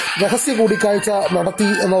ബാനർജിയുമായി രഹസ്യ കൂടിക്കാഴ്ച നടത്തി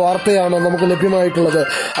എന്ന വാർത്തയാണ് നമുക്ക് ലഭ്യമായിട്ടുള്ളത്.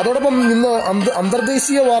 അതോടൊപ്പം ഇന്ന്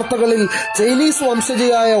അന്തർദേശീയ വാർത്തകളിൽ ചൈനീസ്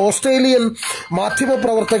വംശജയായ ഓസ്ട്രേലിയൻ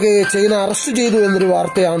മാധ്യമപ്രവർത്തകയെ ചൈന അറസ്റ്റ് ചെയ്തു എന്നൊരു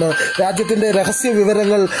വാർത്തയാണ്. രാജ്യത്തിന്റെ രഹസ്യ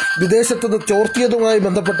വിവരങ്ങൾ വിദേശത്ത് ചോർത്തിയതുമായി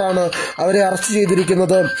ബന്ധപ്പെട്ടാണ് അവരെ അറസ്റ്റ്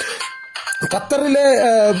ചെയ്തിരിക്കുന്നത്. ഖത്തറിലെ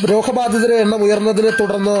രോഗബാധിതരുടെ എണ്ണം ഉയർന്നതിനെ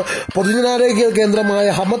തുടർന്ന് പൊതുജനാരോഗ്യ കേന്ദ്രമായ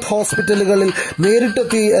ഹമദ് ഹോസ്പിറ്റലുകളിൽ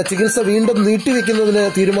നേരിട്ടെത്തി ചികിത്സ വീണ്ടും നീട്ടിവെക്കുന്നതിന്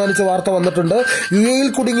തീരുമാനിച്ച വാർത്ത വന്നിട്ടുണ്ട്. UAEയിൽ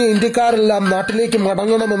കുടുങ്ങിയ ഇന്ത്യക്കാരെല്ലാം നാട്ടിലേക്ക്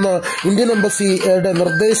മടങ്ങണമെന്ന് ഇന്ത്യൻ എംബസിയുടെ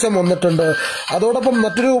നിർദ്ദേശം വന്നിട്ടുണ്ട്. അതോടൊപ്പം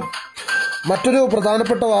മറ്റൊരു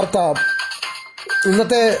പ്രധാനപ്പെട്ട വാർത്ത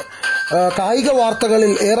ഇന്നത്തെ കായിക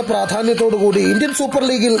വാർത്തകളിൽ ഏറെ പ്രാധാന്യത്തോടുകൂടി ഇന്ത്യൻ സൂപ്പർ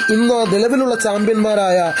ലീഗിൽ ഇന്ന് നിലവിലുള്ള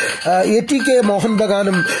ചാമ്പ്യന്മാരായ ATK മോഹൻ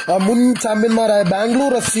ബഗാനും മുൻ ചാമ്പ്യന്മാരായ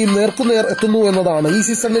ബാംഗ്ലൂർ FCയും നേർക്കുനേർ എത്തുന്നു എന്നതാണ്. ഈ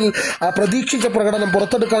സീസണിൽ പ്രതീക്ഷിച്ച പ്രകടനം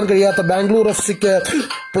പുറത്തെടുക്കാൻ കഴിയാത്ത ബാംഗ്ലൂർ FCക്ക്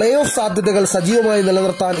പ്ലേ ഓഫ് സാധ്യതകൾ സജീവമായി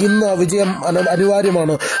നിലനിർത്താൻ ഇന്ന് വിജയം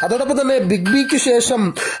അനിവാര്യമാണ്. അതോടൊപ്പം തന്നെ ബിഗ് ബിക്ക് ശേഷം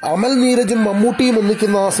അമൽ നീരജും മമ്മൂട്ടിയും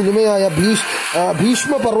ഒന്നിക്കുന്ന സിനിമയായ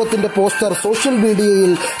ഭീഷ്മ പർവ്വത്തിന്റെ പോസ്റ്റർ സോഷ്യൽ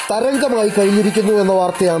മീഡിയയിൽ തരംഗമായി കഴിഞ്ഞിരിക്കുന്നു എന്ന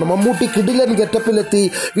വാർത്തയാണ്. മമ്മൂട്ടി കിടിലൻ ഗെറ്റപ്പിലെത്തി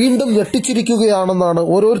വീണ്ടും ഞെട്ടിച്ചിരിക്കുകയാണെന്നാണ്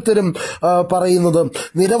ഓരോരുത്തരും പറയുന്നത്.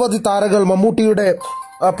 നിരവധി താരങ്ങൾ മമ്മൂട്ടിയുടെ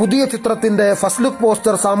പുതിയ ചിത്രത്തിന്റെ ഫസ്റ്റ് ലുക്ക്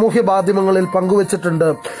പോസ്റ്റർ സാമൂഹ്യ മാധ്യമങ്ങളിൽ പങ്കുവച്ചിട്ടുണ്ട്.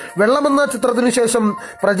 വെള്ളമെന്ന ചിത്രത്തിനു ശേഷം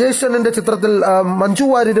പ്രജേഷന്റെ ചിത്രത്തിൽ മഞ്ജു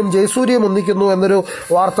വാര്യരും ജയസൂര്യയും ഒന്നിക്കുന്നു എന്നൊരു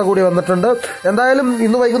വാർത്ത കൂടി വന്നിട്ടുണ്ട്. എന്തായാലും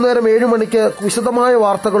ഇന്ന് വൈകുന്നേരം 7 മണിക്ക് വിശദമായ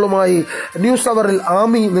വാർത്തകളുമായി ന്യൂസ് അവറിൽ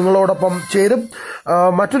ആമി നിങ്ങളോടൊപ്പം ചേരും.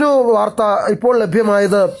 മറ്റൊരു വാർത്ത ഇപ്പോൾ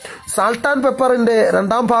ലഭ്യമായത് സാൾട്ട് ആൻഡ് പെപ്പറിന്റെ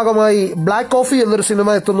 2ാം ഭാഗമായി ബ്ലാക്ക് കോഫി എന്നൊരു സിനിമ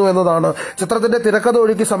എത്തുന്നു എന്നതാണ്. ചിത്രത്തിന്റെ തിരക്കഥ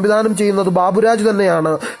ഒരുക്കി സംവിധാനം ചെയ്യുന്നത് ബാബുരാജ്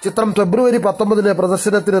തന്നെയാണ്. ചിത്രം ഫെബ്രുവരി 19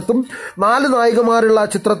 പ്രദർശനത്തിനെത്തും. 4 നായികമാരുള്ള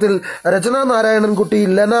ചിത്രത്തിൽ രചന നാരായണൻകുട്ടി,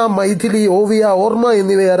 ലെന, മൈഥിലി, ഓവിയ, ഓർമ്മ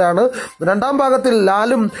എന്നിവരാണ്. 2ാം ഭാഗത്തിൽ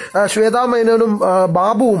ലാലും ശ്വേതാ മേനോനും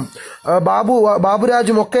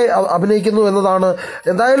ബാബുരാജും ഒക്കെ അഭിനയിക്കുന്നു എന്നതാണ്.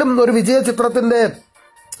 എന്തായാലും ഒരു വിജയ ചിത്രത്തിന്റെ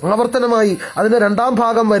ആവർത്തനമായി അതിന്റെ 2ാം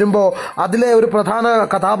ഭാഗം വരുമ്പോൾ അതിലെ ഒരു പ്രധാന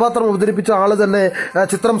കഥാപാത്രം അവതരിപ്പിച്ച ആള് തന്നെ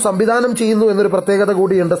ചിത്രം സംവിധാനം ചെയ്യുന്നു എന്നൊരു പ്രത്യേകത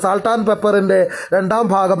കൂടിയുണ്ട്. സാൾട്ട് ആൻഡ് പെപ്പറിന്റെ 2ാം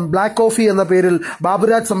ഭാഗം ബ്ലാക്ക് കോഫി എന്ന പേരിൽ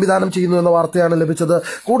ബാബുരാജ് സംവിധാനം ചെയ്യുന്നു എന്ന വാർത്തയാണ് ലഭിച്ചത്.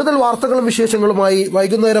 കൂടുതൽ വാർത്തകളും വിശേഷങ്ങളുമായി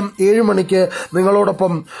വൈകുന്നേരം 7 മണിക്ക്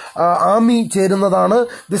നിങ്ങളോടൊപ്പം ആമി ചേരുന്നതാണ്.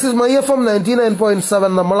 This is my FM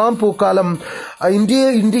 99.7. നമ്മളാം പൂക്കാലം.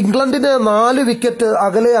 ഇംഗ്ലണ്ടിന് 4 വിക്കറ്റ്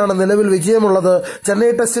അകലെയാണ് നിലവിൽ വിജയമുള്ളത്.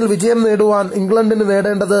 ചെന്നൈ ടെസ്റ്റിൽ വിജയം നേടുവാൻ ഇംഗ്ലണ്ടിന്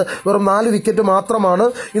നേടേണ്ടത് വെറും 4 വിക്കറ്റ് മാത്രമാണ്.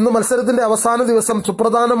 ഇന്ന് മത്സരത്തിന്റെ അവസാന ദിവസം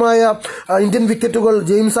സുപ്രധാനമായ ഇന്ത്യൻ വിക്കറ്റുകൾ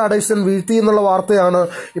ജെയിംസ് ആഡേഴ്സൺ വീഴ്ത്തി എന്നുള്ള വാർത്തയാണ്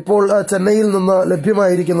ഇപ്പോൾ ചെന്നൈയിൽ നിന്ന്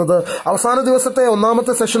ലഭ്യമായിരിക്കുന്നത്. അവസാന ദിവസത്തെ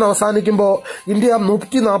 1ാമത്തെ സെഷൻ അവസാനിക്കുമ്പോൾ ഇന്ത്യ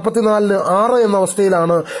 144-ന് 6 എന്ന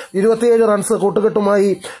അവസ്ഥയിലാണ്. 27 റൺസ് കൂട്ടുകെട്ടുമായി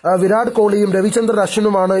വിരാട് കോഹ്ലിയും രവിചന്ദ്രൻ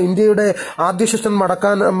അശ്വിനുമാണ് ഇന്ത്യയുടെ ആദ്യ സെഷൻ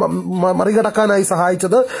മറികടക്കാനായി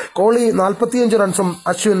സഹായിച്ചത്. കോഹ്ലി 45 റൺസും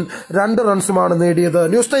അശ്വിൻ 2 റൺസുമാണ് നേടിയത്.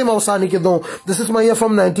 ന്യൂസ് ടൈം അവസാനിക്കുന്നു. This is my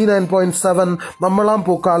FM 99.7 നമ്മളാം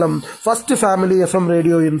Pookkaalam, first family FM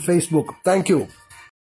radio in Facebook. Thank you.